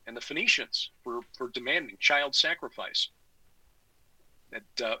Romans and the Phoenicians for demanding child sacrifice.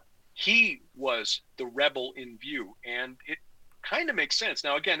 That he was the rebel in view, and it kind of makes sense.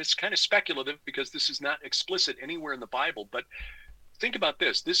 Now, again, it's kind of speculative because this is not explicit anywhere in the Bible, but think about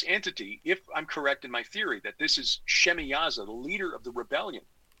this. This entity, if I'm correct in my theory, that this is Shemiyaza, the leader of the rebellion,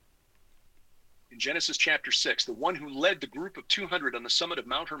 in Genesis chapter 6, the one who led the group of 200 on the summit of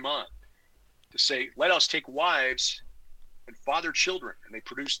Mount Hermon to say, let us take wives and father children, and they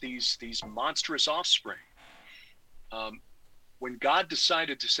produced these monstrous offspring. When God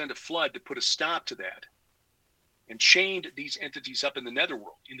decided to send a flood to put a stop to that and chained these entities up in the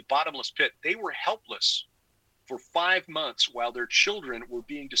netherworld, in the bottomless pit, they were helpless for 5 months while their children were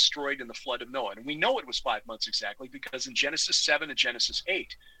being destroyed in the flood of Noah. And we know it was 5 months exactly because in Genesis 7 and Genesis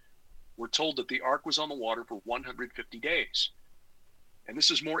 8, we're told that the ark was on the water for 150 days. And this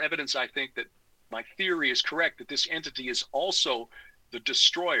is more evidence, I think, that my theory is correct, that this entity is also the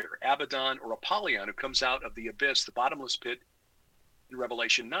destroyer, Abaddon or Apollyon, who comes out of the abyss, the bottomless pit, in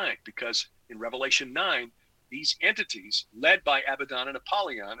Revelation 9. Because in Revelation 9, these entities, led by Abaddon and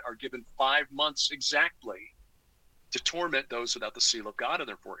Apollyon, are given 5 months exactly to torment those without the seal of God on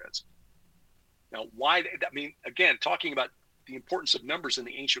their foreheads. Now, why? I mean, again, talking about the importance of numbers in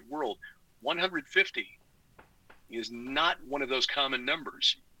the ancient world, 150 is not one of those common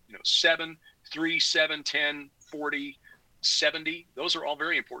numbers. 7, 3, 7, 10, 40, 70, those are all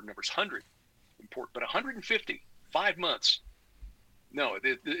very important numbers. 100, important, but 150, 5 months. No,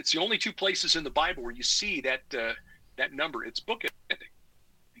 it's the only 2 places in the Bible where you see that number. It's bookending.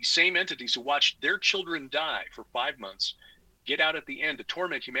 These same entities who watched their children die for 5 months get out at the end to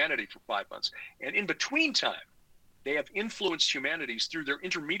torment humanity for 5 months. And in between time, they have influenced humanities through their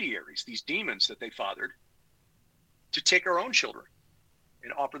intermediaries, these demons that they fathered, to take our own children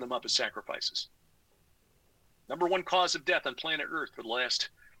and offer them up as sacrifices. Number 1 cause of death on planet Earth for the last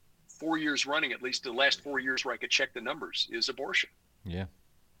 4 years running, at least the last 4 years where I could check the numbers, is abortion. Yeah.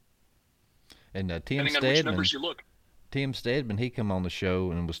 And Tim Depending on which numbers you look. Tim Stedman, he come on the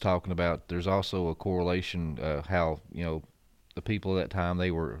show and was talking about there's also a correlation how, the people at that time, they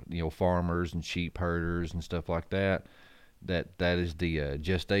were, farmers and sheep herders and stuff like that. That is the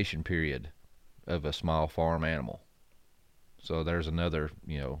gestation period of a small farm animal. So there's another,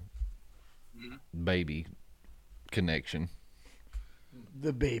 baby connection.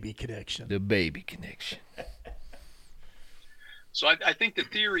 The baby connection. The baby connection. So I think the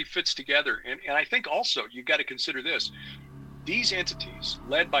theory fits together. And I think also you've got to consider this. These entities,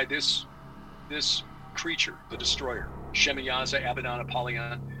 led by this creature, the destroyer, Shemiyaza, Abaddon,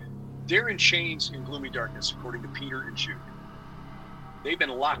 Apollyon, They're in chains in gloomy darkness, according to Peter and Jude. They've been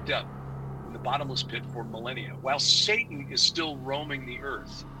locked up in the bottomless pit for millennia, while Satan is still roaming the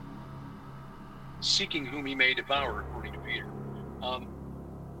earth, seeking whom he may devour, according to Peter.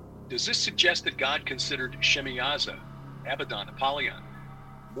 Does this suggest that God considered Shemiyaza, Abaddon, Apollyon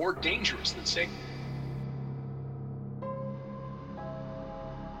more dangerous than Satan?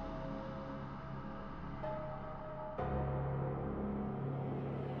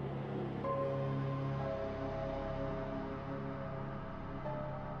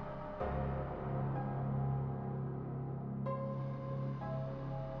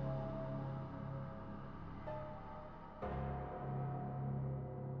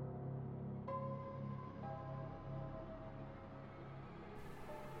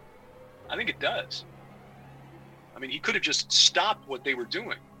 I think it does. I mean, he could have just stopped what they were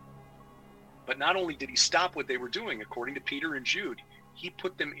doing. But not only did he stop what they were doing, according to Peter and Jude, he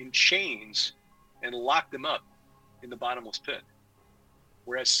put them in chains and locked them up in the bottomless pit.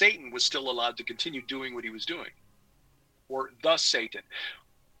 Whereas Satan was still allowed to continue doing what he was doing. Or the Satan.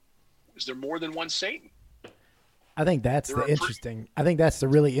 Is there more than one Satan? I think that's I think that's the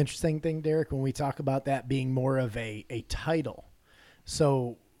really interesting thing, Derek, when we talk about that being more of a title.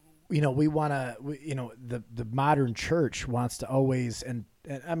 So, we want to, the modern church wants to always, and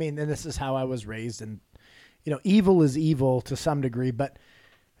I mean, and this is how I was raised, and, evil is evil to some degree, but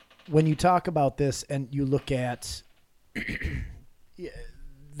when you talk about this and you look at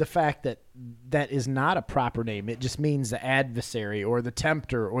the fact that that is not a proper name, it just means the adversary or the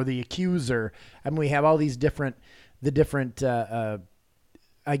tempter or the accuser. I mean, we have all these different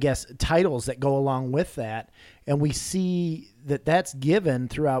I guess, titles that go along with that. And we see that that's given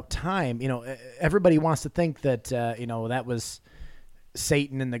throughout time. Everybody wants to think that, that was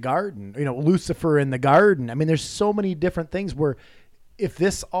Satan in the garden, Lucifer in the garden. I mean, there's so many different things where if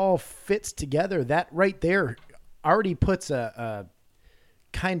this all fits together, that right there already puts a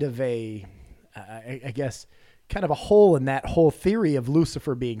kind of I guess, kind of a hole in that whole theory of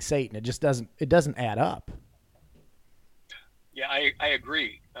Lucifer being Satan. It just doesn't add up. Yeah, I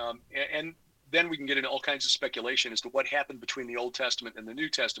agree. And then we can get into all kinds of speculation as to what happened between the Old Testament and the New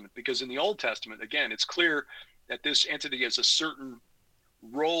Testament. Because in the Old Testament, again, it's clear that this entity has a certain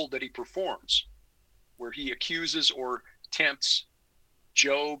role that he performs, where he accuses or tempts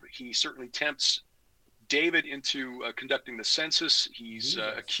Job. He certainly tempts David into conducting the census. He's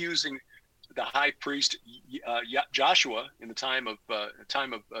accusing the high priest Joshua in the time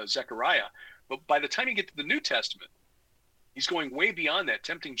of Zechariah. But by the time you get to the New Testament, he's going way beyond that,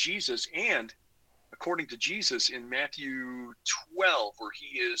 tempting Jesus. And according to Jesus in Matthew 12, where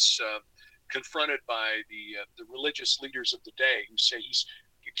he is confronted by the religious leaders of the day who say he's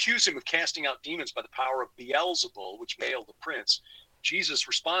accused him of casting out demons by the power of Beelzebul, which male the prince. Jesus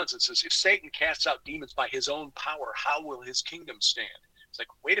responds and says, if Satan casts out demons by his own power, how will his kingdom stand? It's like,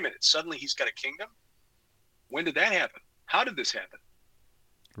 wait a minute, suddenly he's got a kingdom? When did that happen? How did this happen?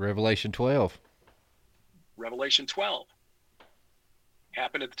 Revelation 12. Revelation 12.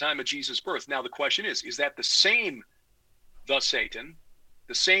 Happened at the time of Jesus' birth. Now the question is that the same Satan,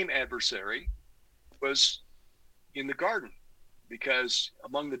 the same adversary, was in the garden? Because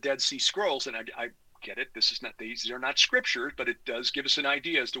among the Dead Sea Scrolls, and I get it, these are not scriptures, but it does give us an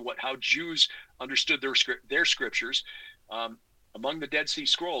idea as to how Jews understood their scriptures. Among the Dead Sea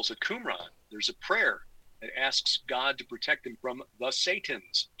Scrolls at Qumran, there's a prayer that asks God to protect them from the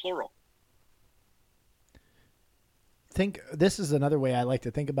Satans, plural. This is another way I like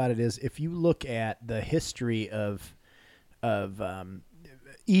to think about it is if you look at the history of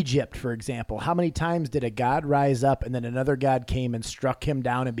Egypt, for example, how many times did a god rise up and then another god came and struck him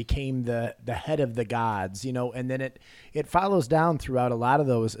down and became the head of the gods, and then it follows down throughout a lot of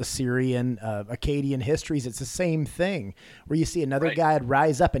those Assyrian, Akkadian histories. It's the same thing where you see another god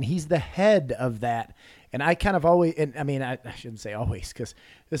rise up and he's the head of that. And I kind of always, and I mean, I shouldn't say always because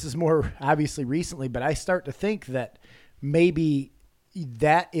this is more obviously recently, but I start to think that maybe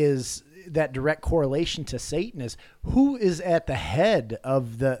that direct correlation to Satan is who is at the head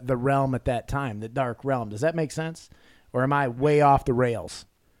of the realm at that time, the dark realm. Does that make sense? Or am I way off the rails?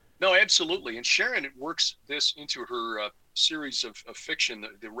 No, absolutely. And Sharon works this into her series of fiction,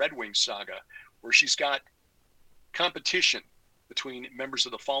 the Red Wing saga, where she's got competition between members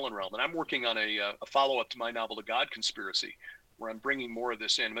of the fallen realm. And I'm working on a follow-up to my novel, The God Conspiracy, where I'm bringing more of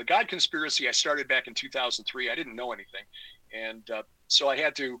this in. The God Conspiracy, I started back in 2003. I didn't know anything. And so I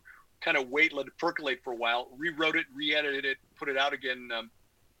had to kind of wait, let it percolate for a while, rewrote it, re-edited it, put it out again a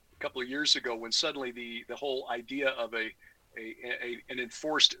couple of years ago when suddenly the whole idea of an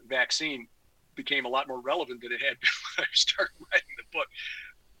enforced vaccine became a lot more relevant than it had before I started writing the book.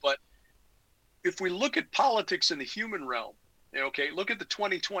 But if we look at politics in the human realm, okay, look at the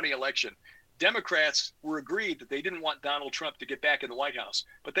 2020 election. Democrats were agreed that they didn't want Donald Trump to get back in the White House,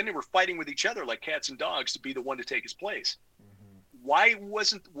 but then they were fighting with each other like cats and dogs to be the one to take his place. Why do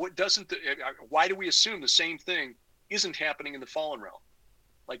we assume the same thing isn't happening in the fallen realm?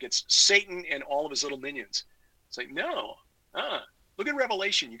 Like it's Satan and all of his little minions. It's like, no. Look at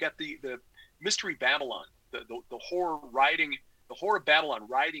Revelation. You got the mystery Babylon, the whore of Babylon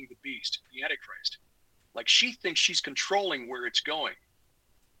riding the beast, the Antichrist. Like she thinks she's controlling where it's going.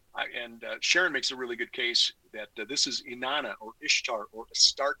 And Sharon makes a really good case that this is Inanna or Ishtar or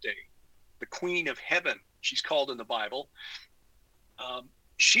Astarte, the queen of heaven, she's called in the Bible.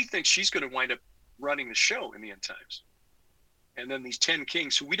 She thinks she's going to wind up running the show in the end times. And then these 10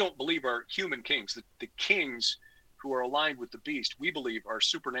 kings who we don't believe are human kings, the kings who are aligned with the beast, we believe are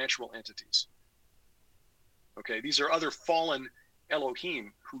supernatural entities. Okay, these are other fallen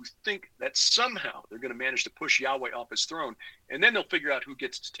Elohim who think that somehow they're going to manage to push Yahweh off his throne, and then they'll figure out who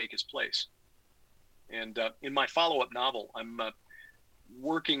gets to take his place. And in my follow-up novel, I'm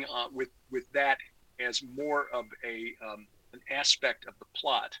working with that as more of an aspect of the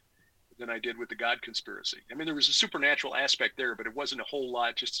plot than I did with the God conspiracy. I mean, there was a supernatural aspect there, but it wasn't a whole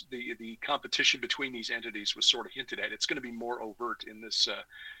lot. Just the competition between these entities was sort of hinted at. It's going to be more overt in this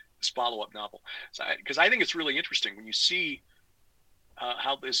follow-up novel. So because I think it's really interesting when you see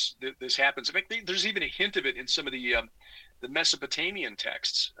how this happens. In fact, there's even a hint of it in some of the Mesopotamian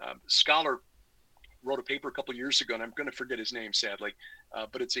texts. A scholar wrote a paper a couple of years ago, and I'm going to forget his name, sadly,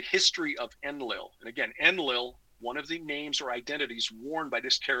 but it's a history of Enlil. And again, Enlil, one of the names or identities worn by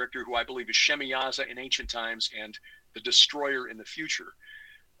this character, who I believe is Shemiyaza in ancient times and the destroyer in the future.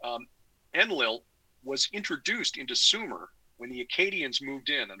 Enlil was introduced into Sumer when the Akkadians moved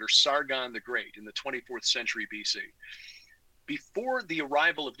in under Sargon the Great in the 24th century BC. Before the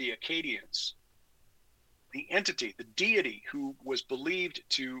arrival of the Akkadians, the entity, the deity who was believed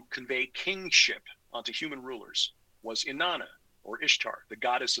to convey kingship onto human rulers was Inanna, or Ishtar, the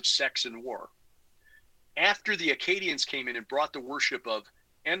goddess of sex and war. After the Akkadians came in and brought the worship of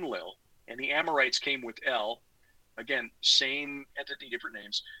Enlil, and the Amorites came with El, again, same entity, different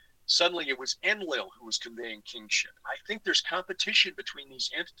names, suddenly it was Enlil who was conveying kingship. I think there's competition between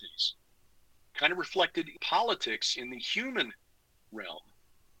these entities, kind of reflected in politics in the human realm.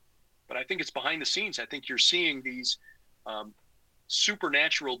 But I think it's behind the scenes. I think you're seeing these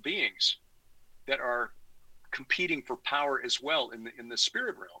supernatural beings that are competing for power as well in the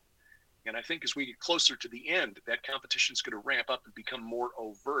spirit realm. And I think as we get closer to the end, that competition is going to ramp up and become more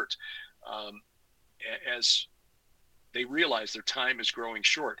overt as they realize their time is growing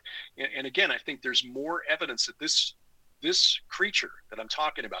short. And again, I think there's more evidence that this creature that I'm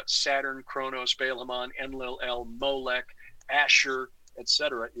talking about, Saturn, Kronos, Baal-Hamon, Enlil, El, Molech, Asher,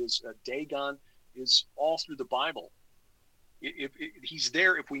 etc., is Dagon, is all through the Bible. He's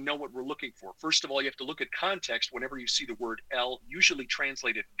there if we know what we're looking for. First of all, you have to look at context whenever you see the word El, usually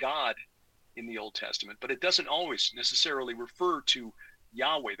translated God in the Old Testament, but it doesn't always necessarily refer to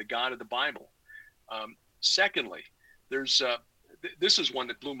Yahweh, the God of the Bible. Secondly, there's this is one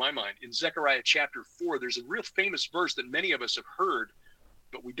that blew my mind. In Zechariah chapter 4, there's a real famous verse that many of us have heard,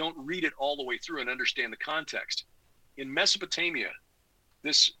 but we don't read it all the way through and understand the context. In Mesopotamia,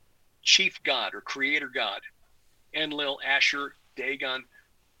 this chief god or creator god, Enlil, Asher, Dagon,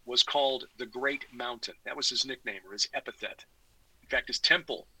 was called the Great Mountain. That was his nickname or his epithet. In fact, his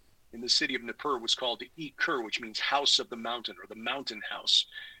temple in the city of Nippur was called the Ikur, which means house of the mountain or the mountain house.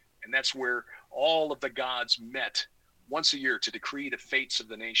 And that's where all of the gods met once a year to decree the fates of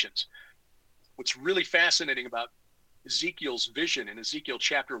the nations. What's really fascinating about Ezekiel's vision in Ezekiel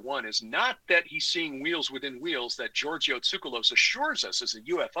chapter 1 is not that he's seeing wheels within wheels that Giorgio Tsoukalos assures us is a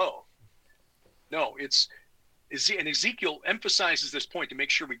UFO. No, and Ezekiel emphasizes this point to make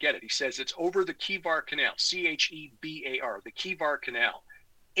sure we get it. He says it's over the Kivar Canal, Chebar, the Kivar Canal.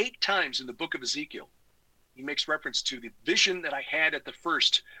 8 times in the book of Ezekiel, he makes reference to the vision that I had at the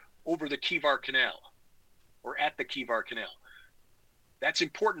first over the Kivar Canal, or at the Kivar Canal. That's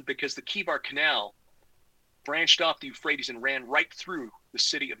important because the Kivar Canal branched off the Euphrates and ran right through the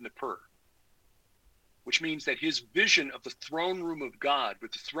city of Nippur, which means that his vision of the throne room of God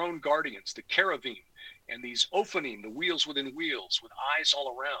with the throne guardians, the cherubim, and these ophanim, the wheels within wheels with eyes all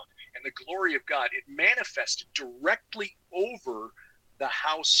around, and the glory of God, it manifested directly over the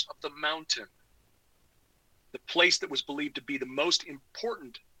house of the mountain, the place that was believed to be the most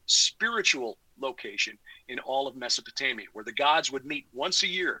important spiritual location in all of Mesopotamia, where the gods would meet once a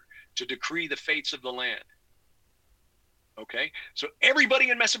year to decree the fates of the land. Okay, so everybody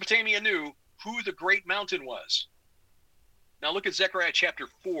in Mesopotamia knew who the great mountain was. Now look at Zechariah chapter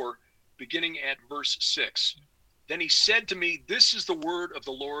 4, beginning at verse 6. Then he said to me, this is the word of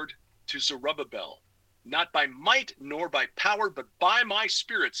the Lord to Zerubbabel, not by might nor by power, but by my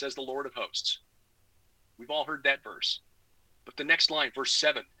spirit, says the Lord of hosts. We've all heard that verse. But the next line, verse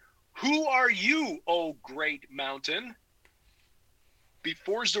 7, who are you, O great mountain?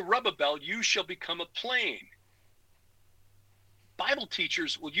 Before Zerubbabel, you shall become a plain. Bible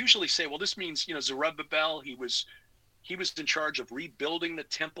teachers will usually say, well, this means, Zerubbabel, he was in charge of rebuilding the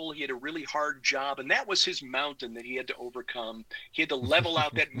temple. He had a really hard job, and that was his mountain that he had to overcome. He had to level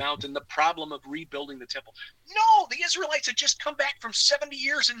out that mountain, the problem of rebuilding the temple. No, the Israelites had just come back from 70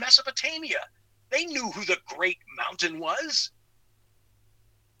 years in Mesopotamia. They knew who the great mountain was.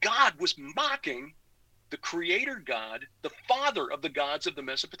 God was mocking the creator God, the father of the gods of the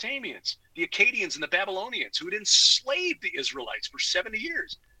Mesopotamians, the Akkadians and the Babylonians, who had enslaved the Israelites for 70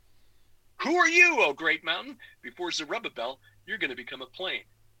 years. Who are you, O great mountain? Before Zerubbabel, you're going to become a plain.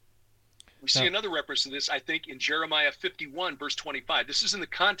 We see another reference to this, I think, in Jeremiah 51, verse 25. This is in the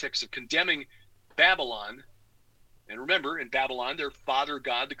context of condemning Babylon. And remember, in Babylon, their father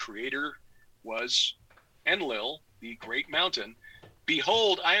God, the creator, was Enlil, the great mountain.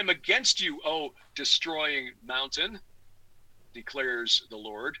 Behold, I am against you, O destroying mountain, declares the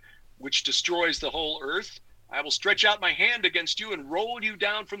Lord, which destroys the whole earth. I will stretch out my hand against you and roll you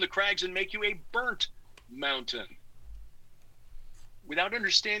down from the crags and make you a burnt mountain. Without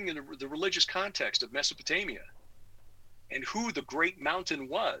understanding the religious context of Mesopotamia and who the great mountain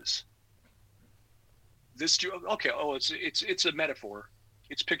was, it's a metaphor.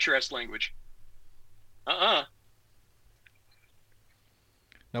 It's picturesque language.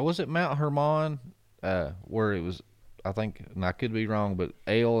 Now, was it Mount Hermon where it was, I think, and I could be wrong, but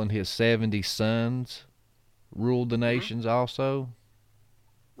El and his 70 sons ruled the nations also?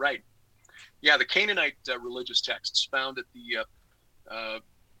 Right. Yeah, the Canaanite religious texts found at the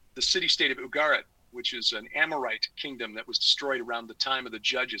city-state of Ugarit, which is an Amorite kingdom that was destroyed around the time of the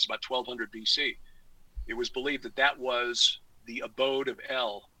Judges, about 1200 BC. It was believed that was the abode of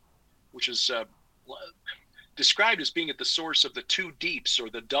El, which is described as being at the source of the two deeps, or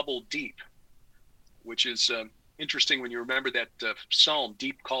the double deep, which is interesting when you remember that psalm,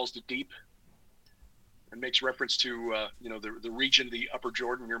 deep calls to deep, and makes reference to the region, the Upper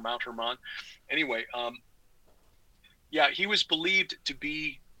Jordan near Mount Hermon. Anyway, he was believed to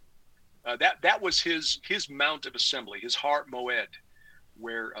be that was his mount of assembly, his Har Moed,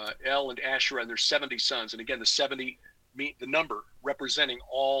 where El and Asherah and their 70 sons, and again the 70 mean the number representing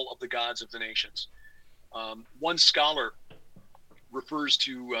all of the gods of the nations. One scholar refers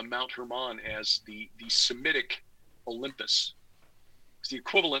to Mount Hermon as the Semitic Olympus. It's the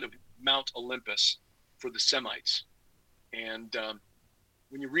equivalent of Mount Olympus for the Semites. And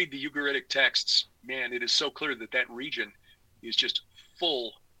when you read the Ugaritic texts, man, it is so clear that region is just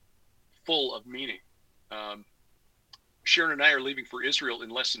full of meaning. Sharon and I are leaving for Israel in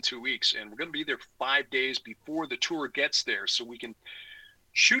less than 2 weeks, and we're going to be there 5 days before the tour gets there, so we can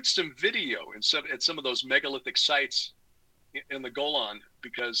shoot some video at some of those megalithic sites in the Golan,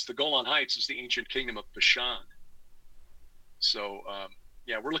 because the Golan Heights is the ancient kingdom of Bashan. So,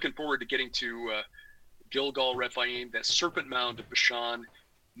 we're looking forward to getting to Gilgal Rephaim, that serpent mound of Bashan.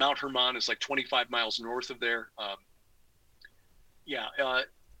 Mount Hermon is like 25 miles north of there.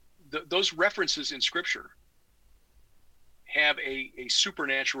 Those references in Scripture have a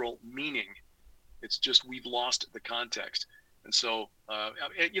supernatural meaning. It's just we've lost the context. And so,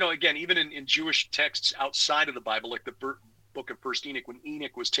 again, even in Jewish texts outside of the Bible, like the book of First Enoch, when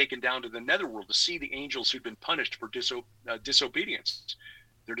Enoch was taken down to the netherworld to see the angels who'd been punished for disobedience,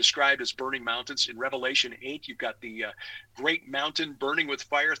 they're described as burning mountains. In Revelation 8, you've got the great mountain burning with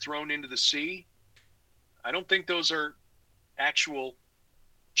fire thrown into the sea. I don't think those are actual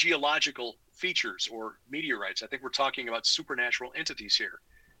geological features or meteorites. I think we're talking about supernatural entities here.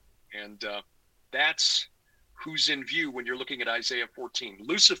 And that's who's in view when you're looking at Isaiah 14.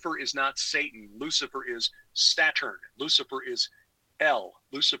 Lucifer is not Satan. Lucifer is Saturn. Lucifer is El.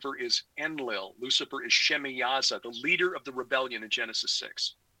 Lucifer is Enlil. Lucifer is Shemiyaza, the leader of the rebellion in Genesis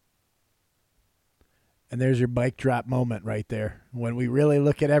 6. And there's your mic drop moment right there, when we really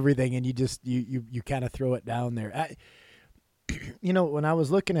look at everything and you just you kind of throw it down there. When I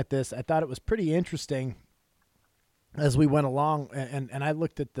was looking at this, I thought it was pretty interesting as we went along, and I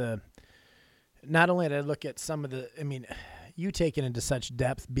looked at not only did I look at some of the, you take it into such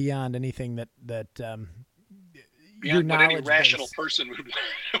depth beyond anything that beyond what any rational person would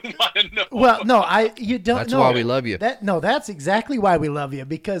want to know. Well, no, you don't. That's why we love you. That's exactly why we love you,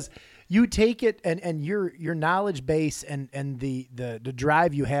 because you take it and your knowledge base and the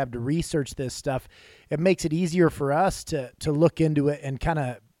drive you have to research this stuff. It makes it easier for us to look into it and kind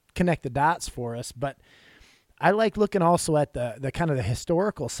of connect the dots for us. But I like looking also at the kind of the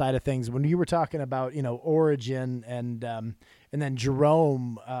historical side of things. When you were talking about, Origen and then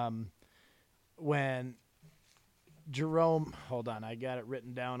Jerome, when Jerome, hold on, I got it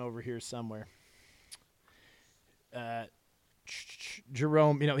written down over here somewhere.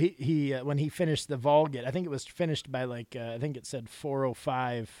 Jerome, he when he finished the Vulgate, I think it was finished by I think it said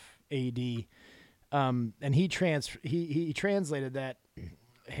 405 A.D. And he translated that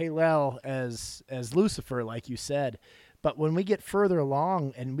Hallel as Lucifer, like you said. But when we get further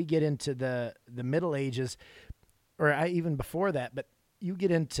along and we get into the Middle Ages, or even before that, but you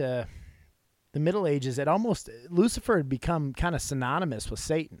get into the Middle Ages, Lucifer had become kind of synonymous with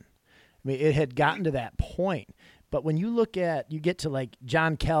Satan. I mean, it had gotten to that point. But when you get to like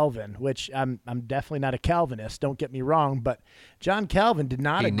John Calvin, which I'm definitely not a Calvinist, don't get me wrong, but John Calvin did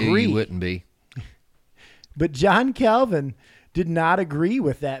not agree. He knew you wouldn't be. But John Calvin did not agree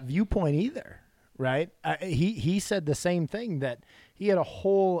with that viewpoint either, right? He said the same thing, that he had a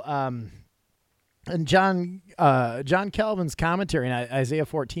whole and John Calvin's commentary in Isaiah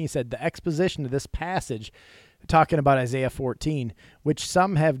 14 said the exposition of this passage, talking about Isaiah 14, which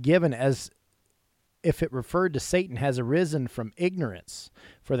some have given as if it referred to Satan, has arisen from ignorance.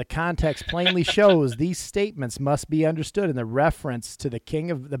 For the context plainly shows these statements must be understood in the reference to the king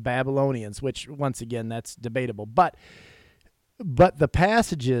of the Babylonians, which, once again, that's debatable. But the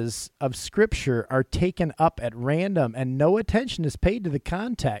passages of Scripture are taken up at random, and no attention is paid to the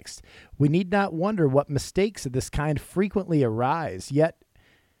context. We need not wonder what mistakes of this kind frequently arise, yet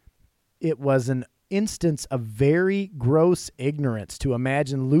it was an instance of very gross ignorance to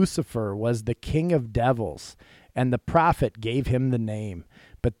imagine Lucifer was the king of devils, and the prophet gave him the name.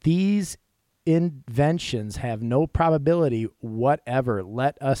 But these inventions have no probability whatever.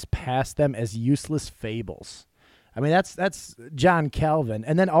 Let us pass them as useless fables. I mean, that's John Calvin.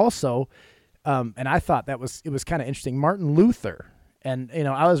 And then also, and I thought it was kind of interesting, Martin Luther. And,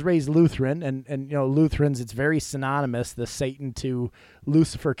 I was raised Lutheran, and Lutherans, it's very synonymous, the Satan to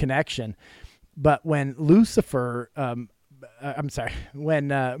Lucifer connection. But when Luther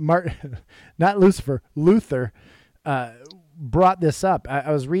brought this up,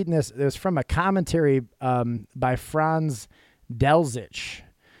 I was reading this. It was from a commentary by Franz Delzich,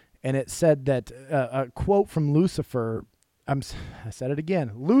 and it said that a quote from Lucifer. I said it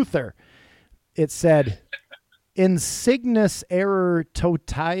again, Luther. It said, "Insignis error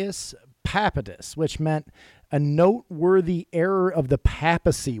totius papatus," which meant a noteworthy error of the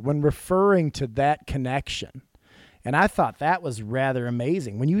papacy when referring to that connection. And I thought that was rather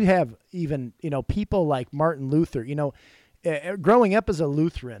amazing. When you have even, people like Martin Luther, growing up as a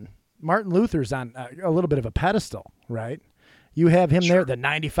Lutheran, Martin Luther's on a little bit of a pedestal, right? You have him there, the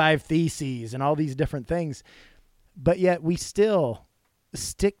 95 Theses and all these different things. But yet we still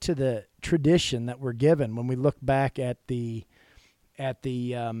stick to the tradition that we're given when we look back at the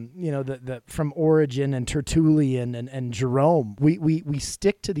from Origen and Tertullian and Jerome. We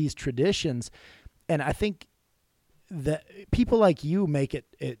stick to these traditions, and I think that people like you make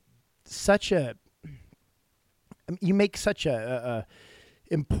it such a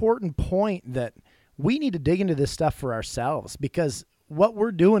important point that we need to dig into this stuff for ourselves, because what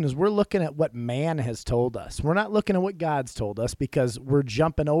we're doing is we're looking at what man has told us. We're not looking at what God's told us, because we're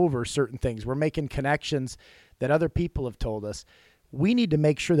jumping over certain things. We're making connections that other people have told us. We need to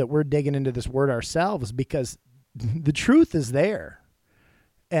make sure that we're digging into this word ourselves, because the truth is there.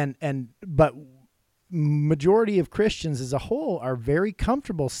 But majority of Christians as a whole are very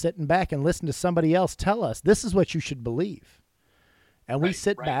comfortable sitting back and listening to somebody else tell us this is what you should believe. And we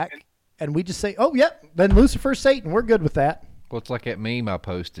sit back and we just say, oh, yep, then Lucifer, Satan, we're good with that. Well, it's like that meme I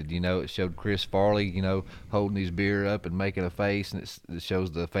posted, it showed Chris Farley, holding his beer up and making a face, and it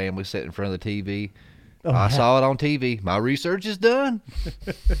shows the family sitting in front of the TV. Oh, I saw it on TV. My research is done.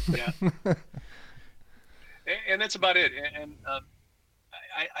 Yeah. And that's about it. And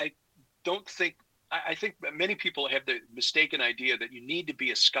I don't think, I think many people have the mistaken idea that you need to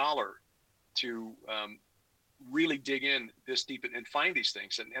be a scholar to really dig in this deep and find these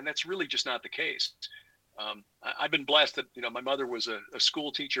things. And that's really just not the case. I've been blessed that, my mother was a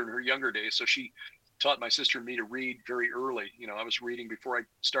school teacher in her younger days. So she taught my sister and me to read very early. I was reading before I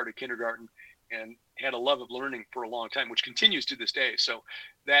started kindergarten, and had a love of learning for a long time, which continues to this day. So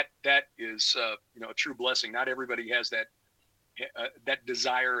that is, a true blessing. Not everybody has that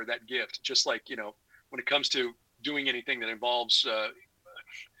desire or that gift. Just like, when it comes to doing anything that involves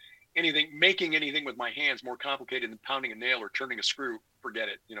making anything with my hands more complicated than pounding a nail or turning a screw, forget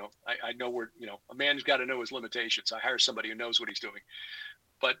it. I know where, a man's got to know his limitations. I hire somebody who knows what he's doing.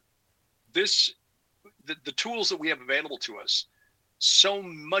 But the tools that we have available to us So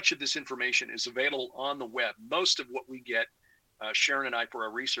much of this information is available on the web. Most of what we get, Sharon and I, for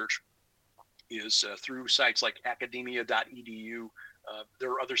our research is through sites like academia.edu.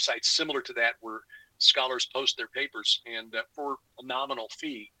 There are other sites similar to that where scholars post their papers, and for a nominal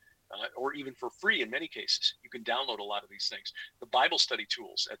fee, or even for free in many cases, you can download a lot of these things. The Bible study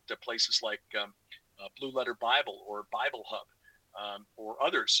tools at places like Blue Letter Bible or Bible Hub or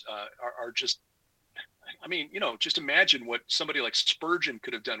others are just, I mean, you know, just imagine what somebody like Spurgeon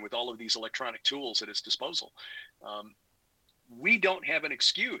could have done with all of these electronic tools at his disposal. We don't have an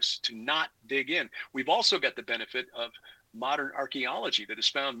excuse to not dig in. We've also got the benefit of modern archaeology that has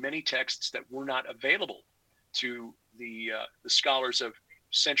found many texts that were not available to the scholars of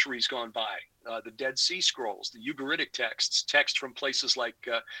centuries gone by. The Dead Sea Scrolls, the Ugaritic texts from places like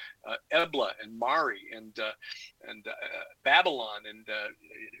Ebla and Mari and Babylon and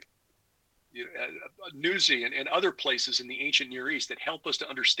Nuzi and other places in the ancient Near East that help us to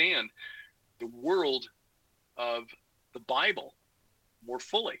understand the world of the Bible more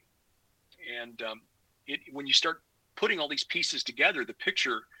fully. And when you start putting all these pieces together, the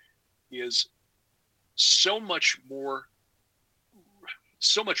picture is so much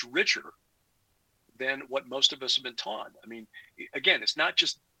richer than what most of us have been taught. I mean, again, it's not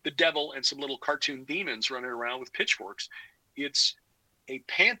just the devil and some little cartoon demons running around with pitchforks. It's a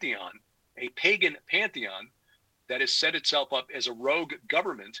pantheon, a pagan pantheon that has set itself up as a rogue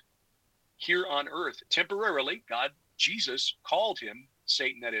government here on earth temporarily. God, Jesus, called him,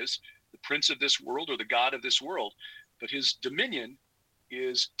 Satan that is, the prince of this world or the god of this world, but his dominion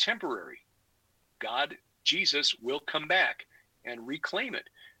is temporary. God, Jesus, will come back and reclaim it.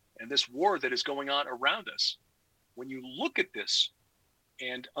 And this war that is going on around us, when you look at this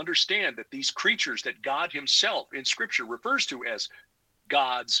and understand that these creatures that God himself in Scripture refers to as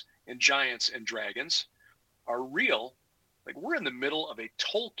gods and giants and dragons are real, like we're in the middle of a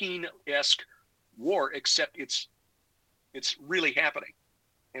Tolkien-esque war, except it's really happening,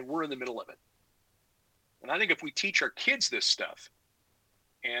 and we're in the middle of it. And I think if we teach our kids this stuff,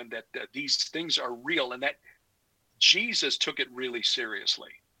 and that these things are real, and that Jesus took it really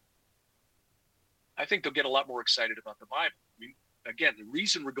seriously, I think they'll get a lot more excited about the Bible. I mean, again, the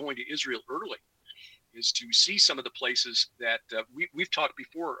reason we're going to Israel early is to see some of the places that we've talked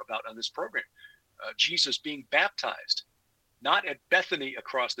before about on this program. Jesus being baptized, not at Bethany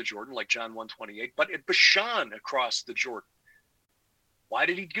across the Jordan, like John 1:28, but at Bashan across the Jordan. Why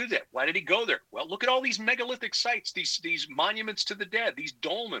did he do that? Why did he go there? Well, look at all these megalithic sites, these monuments to the dead, these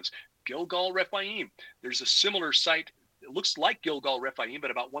dolmens, Gilgal Rephaim. There's a similar site. It looks like Gilgal Rephaim,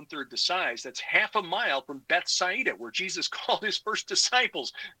 but about 1/3 the size. That's half a mile from Bethsaida, where Jesus called his first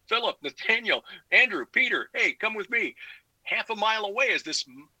disciples, Philip, Nathaniel, Andrew, Peter. Hey, come with me. Half a mile away is this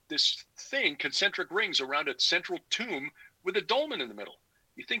thing, concentric rings around a central tomb with a dolmen in the middle.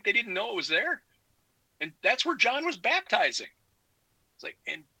 You think they didn't know it was there? And that's where John was baptizing. It's like,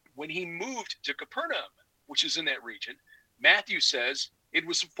 and when he moved to Capernaum, which is in that region, Matthew says it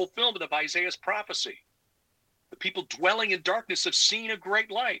was a fulfillment of Isaiah's prophecy. The people dwelling in darkness have seen a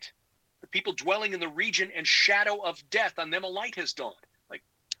great light. The people dwelling in the region and shadow of death, on them a light has dawned. Like,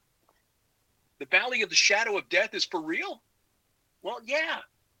 the valley of the shadow of death is for real? Well, yeah.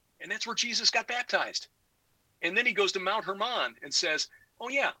 And that's where Jesus got baptized. And then he goes to Mount Hermon and says, oh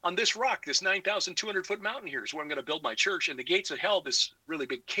yeah, on this rock, this 9,200-foot mountain here is where I'm going to build my church, and the gates of hell, this really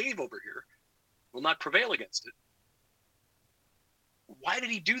big cave over here, will not prevail against it. Why did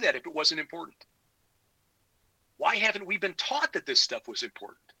he do that if it wasn't important? Why haven't we been taught that this stuff was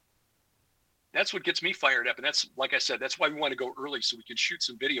important? That's what gets me fired up. And that's, like I said, that's why we want to go early, so we can shoot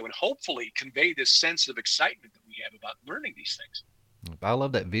some video and hopefully convey this sense of excitement that we have about learning these things. I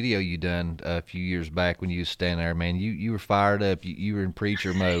love that video you done a few years back when you was standing there, man. You were fired up. You were in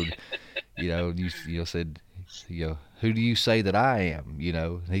preacher mode. You said, who do you say that I am?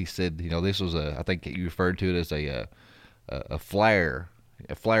 He said, this was I think you referred to it as a flare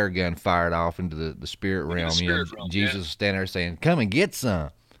gun fired off into the spirit realm. The spirit realm, Jesus was standing there saying, come and get some.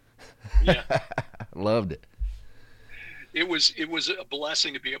 Yeah. Loved it. It was a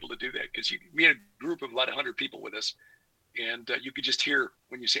blessing to be able to do that, because we had a group of about 100 people with us. And you could just hear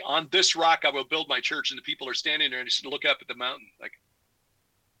when you say, on this rock I will build my church, and the people are standing there and just look up at the mountain,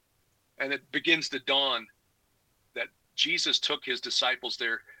 and it begins to dawn that Jesus took his disciples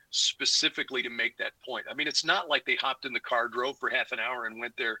there specifically to make that point. I mean, it's not like they hopped in the car, drove for half an hour, and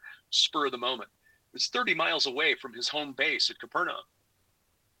went there spur of the moment. It's 30 miles away from his home base at Capernaum.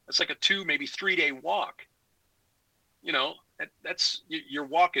 It's like a 2, maybe 3 day walk. You're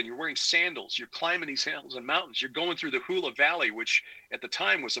walking, you're wearing sandals, you're climbing these hills and mountains, you're going through the Hula Valley, which at the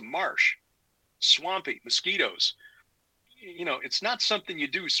time was a marsh, swampy, mosquitoes. it's not something you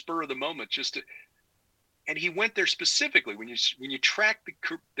do spur of the moment just to. And he went there specifically. When you track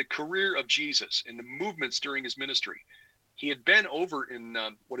the career of Jesus and the movements during his ministry, he had been over in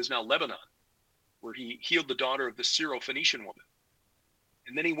what is now Lebanon, where he healed the daughter of the Syro-Phoenician woman.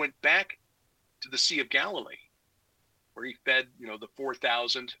 And then he went back to the Sea of Galilee, where he fed, the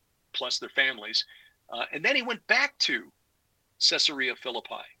 4,000 plus their families. And then he went back to Caesarea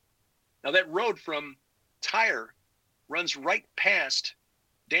Philippi. Now that road from Tyre runs right past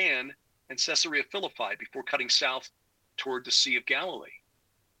Dan and Caesarea Philippi before cutting south toward the Sea of Galilee.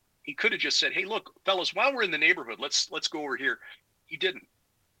 He could have just said, hey, look, fellas, while we're in the neighborhood, let's go over here. He didn't.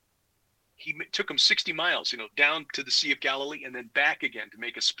 He took him 60 miles, down to the Sea of Galilee and then back again to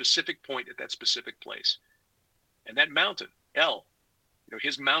make a specific point at that specific place. And that mountain, El,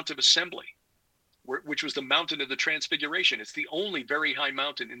 his Mount of Assembly, which was the mountain of the Transfiguration. It's the only very high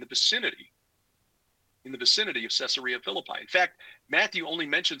mountain in the vicinity of Caesarea Philippi. In fact, Matthew only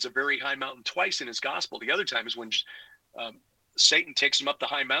mentions a very high mountain twice in his gospel. The other time is when Satan takes him up the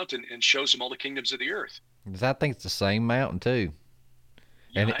high mountain and shows him all the kingdoms of the earth. I think it's the same mountain too.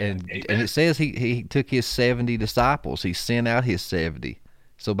 Yeah, and it says he took his 70 disciples. He sent out his 70.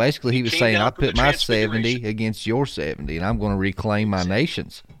 So basically he was saying, I put my 70 against your 70, and I'm going to reclaim my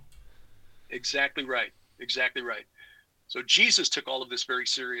nations. Exactly right. Exactly right. So Jesus took all of this very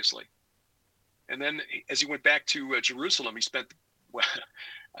seriously. And then as he went back to Jerusalem, he spent,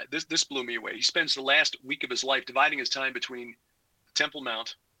 this blew me away. He spends the last week of his life dividing his time between the Temple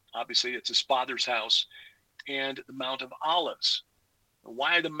Mount, obviously it's his father's house, and the Mount of Olives.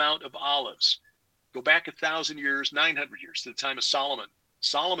 Why the Mount of Olives? Go back 1,000 years, 900 years to the time of Solomon.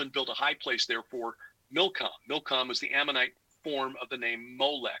 Solomon built a high place there for Milcom. Milcom was the Ammonite form of the name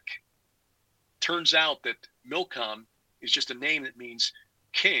Molech. Turns out that Milcom is just a name that means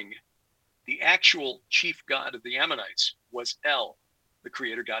king. The actual chief god of the Ammonites was El, the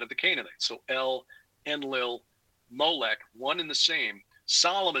creator god of the Canaanites. So El, Enlil, Molech, one and the same.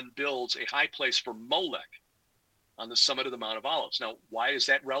 Solomon builds a high place for Molech on the summit of the Mount of Olives. Now, why is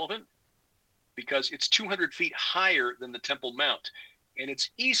that relevant? Because it's 200 feet higher than the Temple Mount, and it's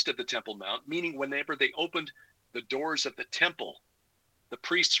east of the Temple Mount, meaning whenever they opened the doors of the temple, the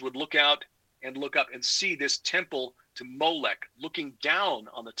priests would look out and look up and see this temple to Molech looking down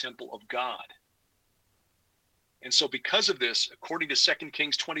on the temple of God. And so because of this, according to 2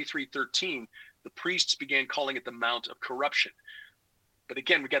 Kings 23:13, the priests began calling it the Mount of Corruption. But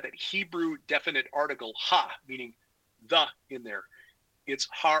again, we got that Hebrew definite article ha, meaning the in there. It's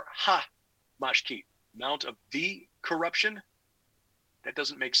har ha mashkit, Mount of the Corruption. That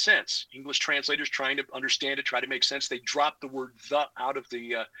doesn't make sense. English translators trying to understand it, try to make sense. They drop the word the out of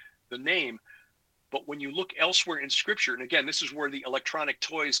the name. But when you look elsewhere in Scripture, and again, this is where the electronic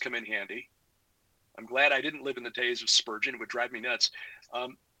toys come in handy. I'm glad I didn't live in the days of Spurgeon. It would drive me nuts.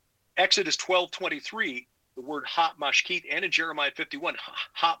 Exodus 12:23, the word ha mashkith, and in Jeremiah 51,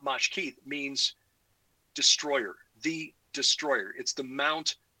 ha mashkith means destroyer, the destroyer. It's the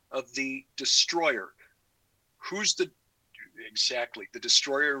Mount of the Destroyer. Who's the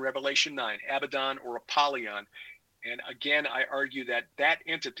destroyer in Revelation 9, Abaddon or Apollyon? And again, I argue that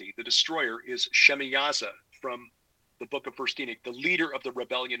entity, the destroyer, is Shemiyaza from the book of 1 Enoch, the leader of the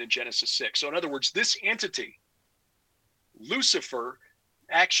rebellion in Genesis 6. So in other words, this entity, Lucifer,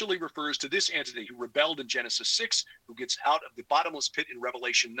 actually refers to this entity who rebelled in Genesis 6, who gets out of the bottomless pit in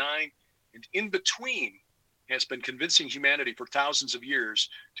Revelation 9, and in between has been convincing humanity for thousands of years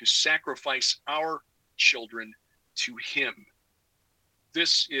to sacrifice our children to him.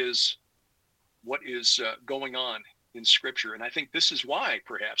 This is what is going on in Scripture. And I think this is why,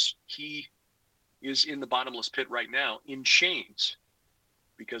 perhaps, he is in the bottomless pit right now, in chains.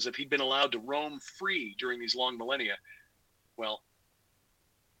 Because if he'd been allowed to roam free during these long millennia, well,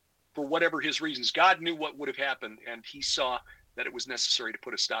 for whatever his reasons, God knew what would have happened, and he saw that it was necessary to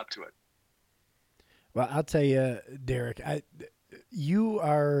put a stop to it. Well, I'll tell you, Derek, you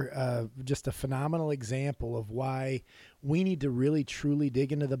are just a phenomenal example of why we need to really, truly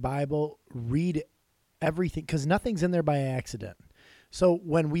dig into the Bible, read everything, because nothing's in there by accident. So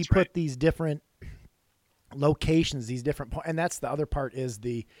when we put these different locations, these different points, and that's the other part is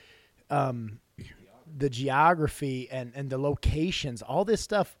the geography and the locations, all this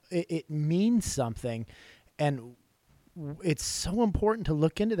stuff, it means something. And it's so important to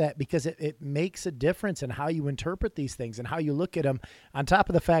look into that because it makes a difference in how you interpret these things and how you look at them, on top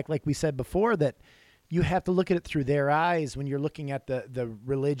of the fact, like we said before, that you have to look at it through their eyes when you're looking at the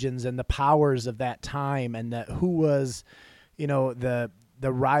religions and the powers of that time, and who was, the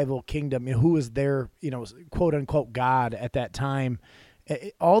rival kingdom, who was their, quote unquote God at that time.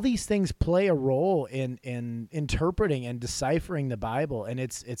 All these things play a role in interpreting and deciphering the Bible, and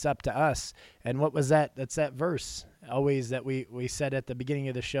it's up to us. And what was that? That's that verse always that we said at the beginning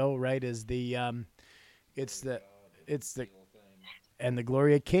of the show, right? Is the it's the and the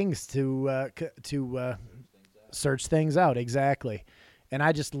glory of kings to search things out. Exactly. And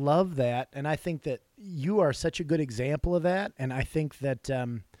I just love that, and I think that you are such a good example of that. And I think that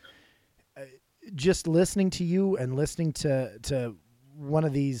just listening to you and listening to one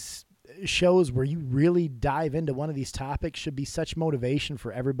of these shows where you really dive into one of these topics should be such motivation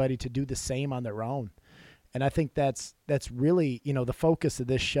for everybody to do the same on their own. And I think that's really, the focus of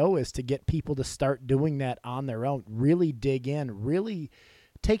this show is to get people to start doing that on their own, really dig in, really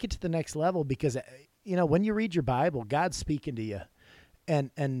take it to the next level, because, when you read your Bible, God's speaking to you.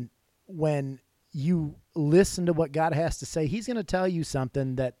 And when you listen to what God has to say, he's going to tell you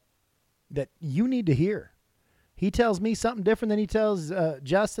something that you need to hear. He tells me something different than he tells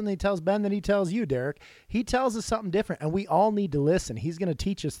Justin, than he tells Ben, than he tells you, Derek. He tells us something different, and we all need to listen. He's going to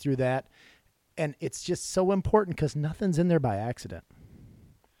teach us through that, and it's just so important because nothing's in there by accident.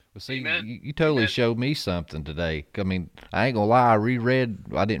 Well, see, you totally showed me something today. I mean, I ain't going to lie,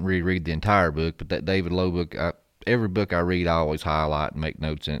 I didn't reread the entire book, but that David Lowe book, every book I read, I always highlight and make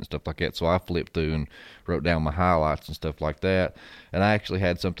notes in it and stuff like that. So I flipped through and wrote down my highlights and stuff like that. And I actually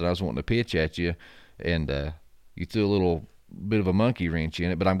had something I was wanting to pitch at you, and you threw a little bit of a monkey wrench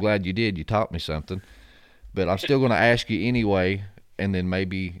in it, but I'm glad you did. You taught me something. But I'm still going to ask you anyway, and then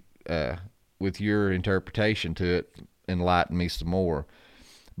maybe with your interpretation to it, enlighten me some more.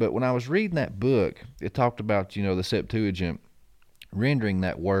 But when I was reading that book, it talked about, the Septuagint rendering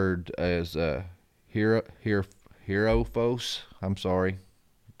that word as hierophos. I'm sorry,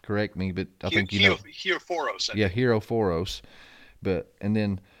 correct me, but I think Hierophoros. Yeah, hierophoros. But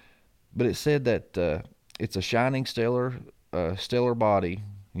it said that it's a shining stellar body,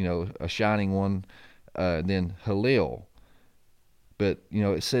 a shining one. Then Halil. But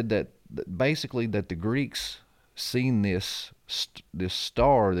it said that basically that the Greeks seen this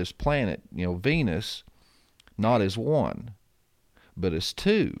star, this planet, Venus, not as one, but as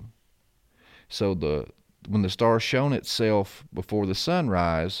two. So when the star shone itself before the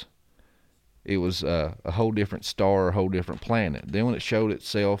sunrise, it was a whole different star, a whole different planet. Then when it showed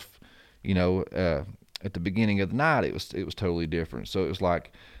itself, at the beginning of the night, it was totally different. So it was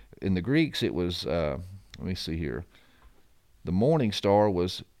like in the Greeks, it was let me see here. The morning star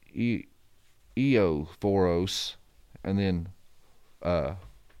was Eophoros, and then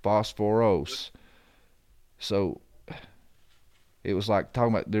Phosphoros. So it was like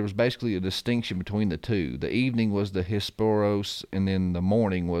talking about, there was basically a distinction between the two. The evening was the Hesperos, and then the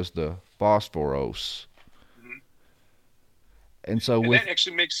morning was the Phosphoros. Mm-hmm. And so that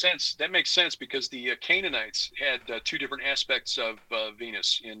actually makes sense. That makes sense because the Canaanites had two different aspects of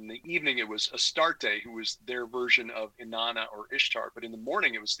Venus. In the evening, it was Astarte, who was their version of Inanna or Ishtar. But in the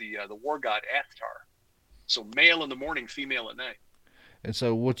morning, it was the war god Athtar. So male in the morning, female at night. And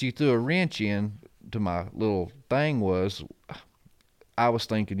so what you threw a wrench in to my little thing was, I was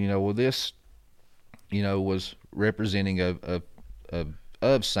thinking, this, was representing of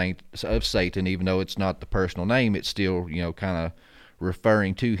Satan, even though it's not the personal name, it's still, kind of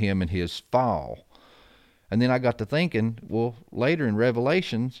referring to him and his fall. And then I got to thinking, well, later in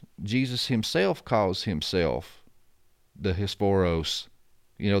Revelations, Jesus himself calls himself the Hesperos,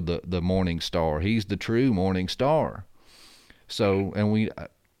 the morning star. He's the true morning star. So, and we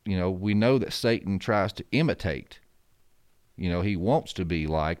know that Satan tries to imitate. He wants to be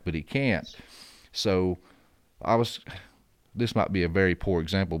like, but he can't. So this might be a very poor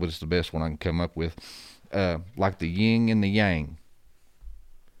example, but it's the best one I can come up with. Like the yin and the yang.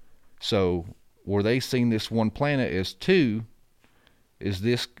 So where they seen this one planet as two, is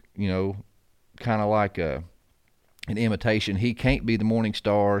this, kind of like an imitation. He can't be the morning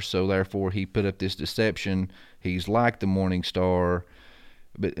star, so therefore he put up this deception. He's like the morning star.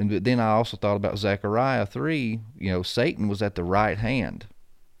 But then I also thought about Zechariah 3. Satan was at the right hand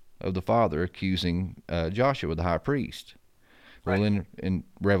of the Father, accusing Joshua, the high priest. Right. Well, in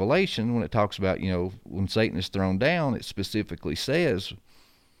Revelation, when it talks about, when Satan is thrown down, it specifically says,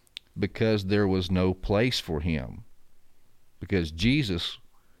 because there was no place for him. Because Jesus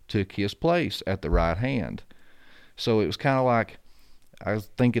took his place at the right hand. So it was kind of like, I was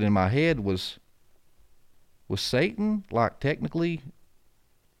thinking in my head, was Satan, like, technically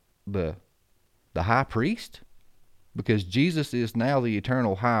the high priest? Because Jesus is now the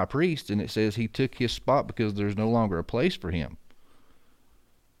eternal high priest, and it says he took his spot because there's no longer a place for him.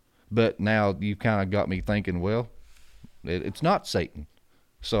 But now you've kind of got me thinking, well, it's not Satan.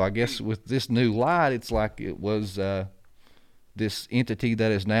 So I guess with this new light, it's like it was this entity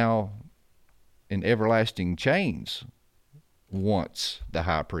that is now in everlasting chains wants the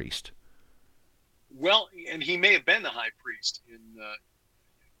high priest. Well, and he may have been the high priest in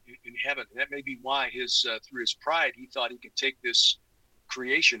heaven. And that may be why through his pride, he thought he could take this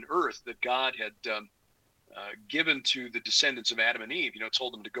creation, earth, that God had given to the descendants of Adam and Eve.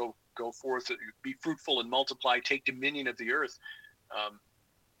 Told them to go forth, be fruitful and multiply, take dominion of the earth.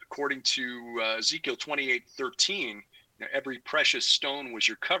 According to Ezekiel 28:13, every precious stone was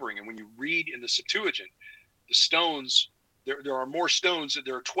your covering. And when you read in the Septuagint, the stones, there are more stones.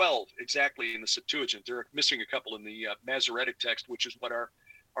 There are 12 exactly in the Septuagint. They're missing a couple in the Masoretic text, which is what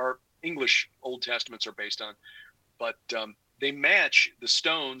our English Old Testaments are based on. But they match the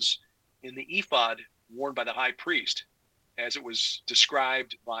stones in the ephod worn by the high priest, as it was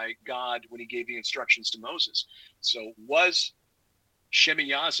described by God when he gave the instructions to Moses. So was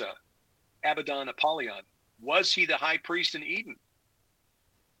Shemiyaza, Abaddon, Apollyon, was he the high priest in Eden?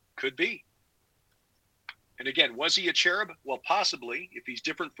 Could be. And again, was he a cherub? Well, possibly, if he's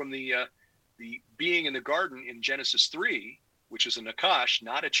different from the being in the garden in Genesis 3, which is a Nakash,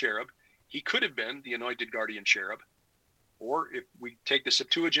 not a cherub. He could have been the anointed guardian cherub. Or if we take the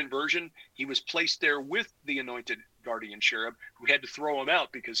Septuagint version, he was placed there with the anointed guardian cherub who had to throw him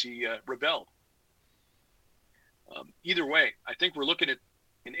out because he rebelled. Either way, I think we're looking at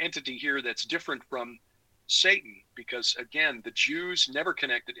an entity here that's different from Satan, because again, the Jews never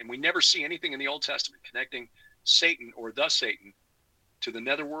connected, and we never see anything in the Old Testament connecting Satan or the Satan to the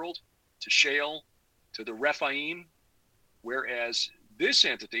netherworld, to Sheol, to the Rephaim, whereas this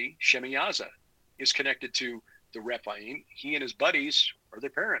entity, Shemiyaza, is connected to the Rephaim. He and his buddies are their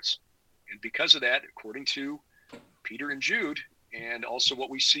parents. And because of that, according to Peter and Jude, and also what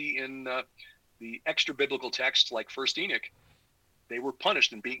we see in the extra biblical texts like First Enoch, they were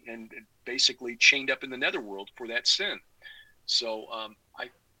punished and basically chained up in the netherworld for that sin. So I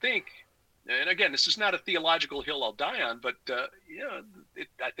think, and again, this is not a theological hill I'll die on, but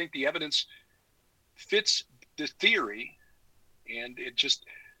I think the evidence fits the theory, and it just,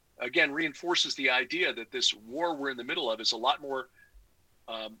 again, reinforces the idea that this war we're in the middle of is a lot more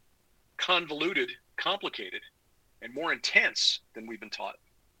convoluted, complicated, and more intense than we've been taught.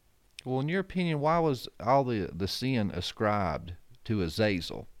 Well, in your opinion, why was all the sin ascribed to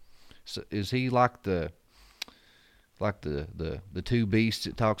Azazel? So is he like the two beasts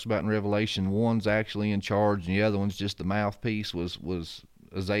it talks about in Revelation? One's actually in charge, and the other one's just the mouthpiece. Was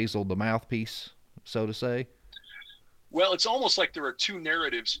Azazel the mouthpiece, so to say? Well, it's almost like there are two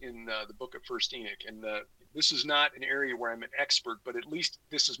narratives in the book of First Enoch, and this is not an area where I'm an expert, but at least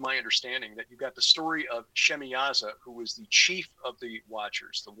this is my understanding, that you've got the story of Shemiyaza, who was the chief of the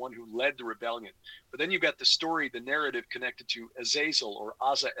Watchers, the one who led the rebellion. But then you've got the narrative connected to Azazel or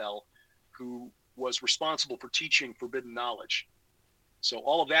Azael, who was responsible for teaching forbidden knowledge. So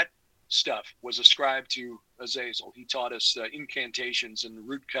all of that stuff was ascribed to Azazel. He taught us incantations and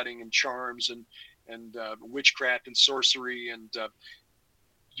root cutting and charms and witchcraft and sorcery and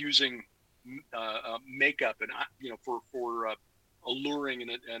using makeup and for alluring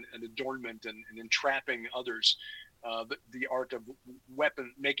and adornment and entrapping others, the art of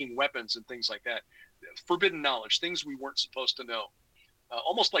making weapons and things like that. Forbidden knowledge, things we weren't supposed to know.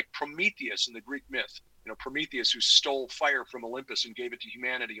 Almost like Prometheus in the Greek myth. Prometheus, who stole fire from Olympus and gave it to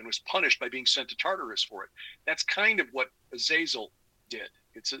humanity and was punished by being sent to Tartarus for it. That's kind of what Azazel did.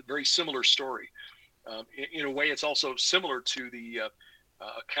 It's a very similar story. In a way, it's also similar to the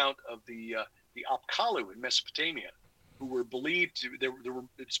account of the Apkallu in Mesopotamia, who were believed to.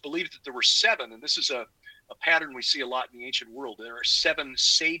 It's believed that there were seven, and this is a pattern we see a lot in the ancient world. There are seven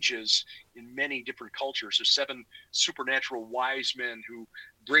sages in many different cultures. There's seven supernatural wise men who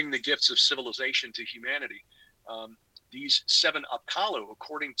bring the gifts of civilization to humanity. These seven Apkallu,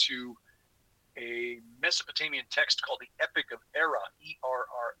 according to a Mesopotamian text called the Epic of Era,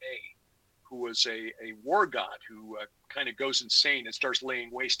 E-R-R-A, who was a war god who kind of goes insane and starts laying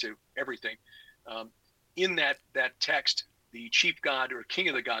waste to everything. In that text, the chief god or king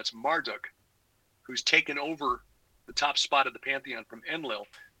of the gods, Marduk, who's taken over the top spot of the pantheon from Enlil,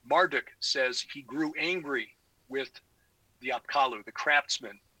 Marduk says he grew angry with the Apkallu, the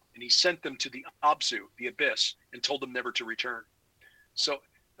craftsmen, and he sent them to the Abzu, the abyss, and told them never to return. So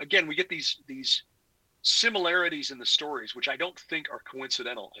again, we get these similarities in the stories, which I don't think are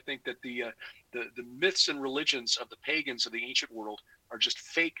coincidental. I think that the myths and religions of the pagans of the ancient world are just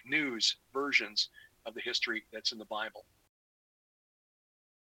fake news versions of the history that's in the Bible.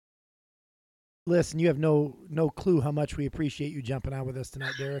 Listen, you have no clue how much we appreciate you jumping on with us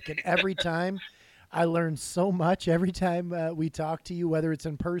tonight, Derek. And every time I learn so much, every time we talk to you, whether it's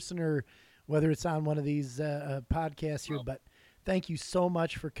in person or whether it's on one of these podcasts here. But Thank you so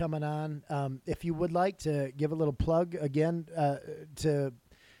much for coming on. If you would like to give a little plug again to,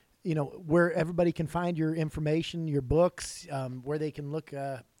 where everybody can find your information, your books, where they can look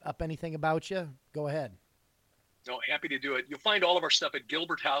up anything about you, go ahead. No, happy to do it. You'll find all of our stuff at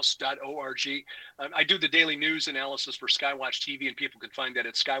gilberthouse.org. I do the daily news analysis for Skywatch TV, and people can find that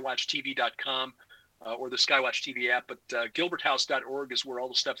at skywatchtv.com. Or the Skywatch TV app, but gilberthouse.org is where all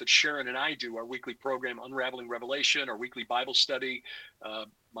the stuff that Sharon and I do, our weekly program, Unraveling Revelation, our weekly Bible study,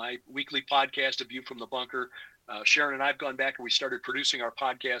 my weekly podcast, A View from the Bunker. Sharon and I have gone back and we started producing our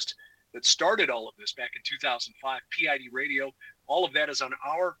podcast that started all of this back in 2005, PID Radio. All of that is on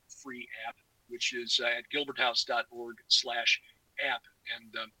our free app, which is at gilberthouse.org/app.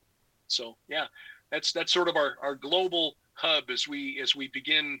 And so, yeah, that's sort of our global hub as we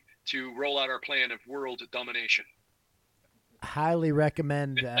begin to roll out our plan of world domination. Highly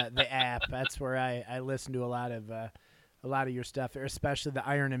recommend the app. That's where I listen to a lot of your stuff, especially the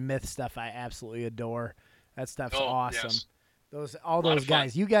Iron and Myth stuff. I absolutely adore. That stuff's awesome. Yes. Those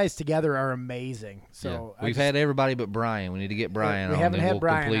guys, you guys together are amazing. So yeah. We've had everybody but Brian. We need to get Brian on, and we'll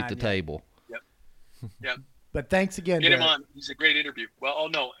complete the table. Yep. But thanks again. Get him on. He's a great interview. Well,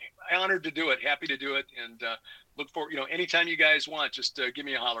 honored to do it. Happy to do it, and look forward. Anytime you guys want, just give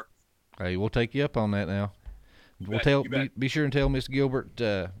me a holler. Hey, we'll take you up on that now. Be sure and tell Miss Gilbert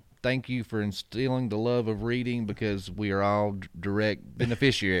thank you for instilling the love of reading, because we are all direct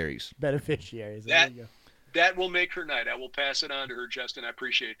beneficiaries. Beneficiaries. That will make her night. I will pass it on to her, Justin. I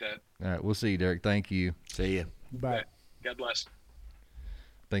appreciate that. All right, we'll see you, Derek. Thank you. See you. Bye. God bless.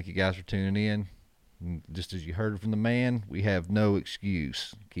 Thank you guys for tuning in. And just as you heard from the man, we have no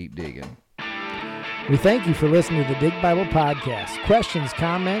excuse. Keep digging. We thank you for listening to the Dig Bible Podcast. Questions,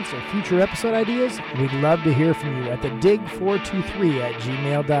 comments, or future episode ideas? We'd love to hear from you at the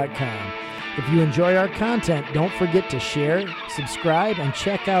dig423@gmail.com. If you enjoy our content, don't forget to share, subscribe, and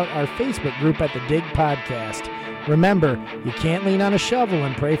check out our Facebook group at the Dig Podcast. Remember, you can't lean on a shovel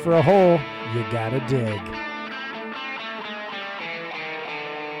and pray for a hole. You gotta dig.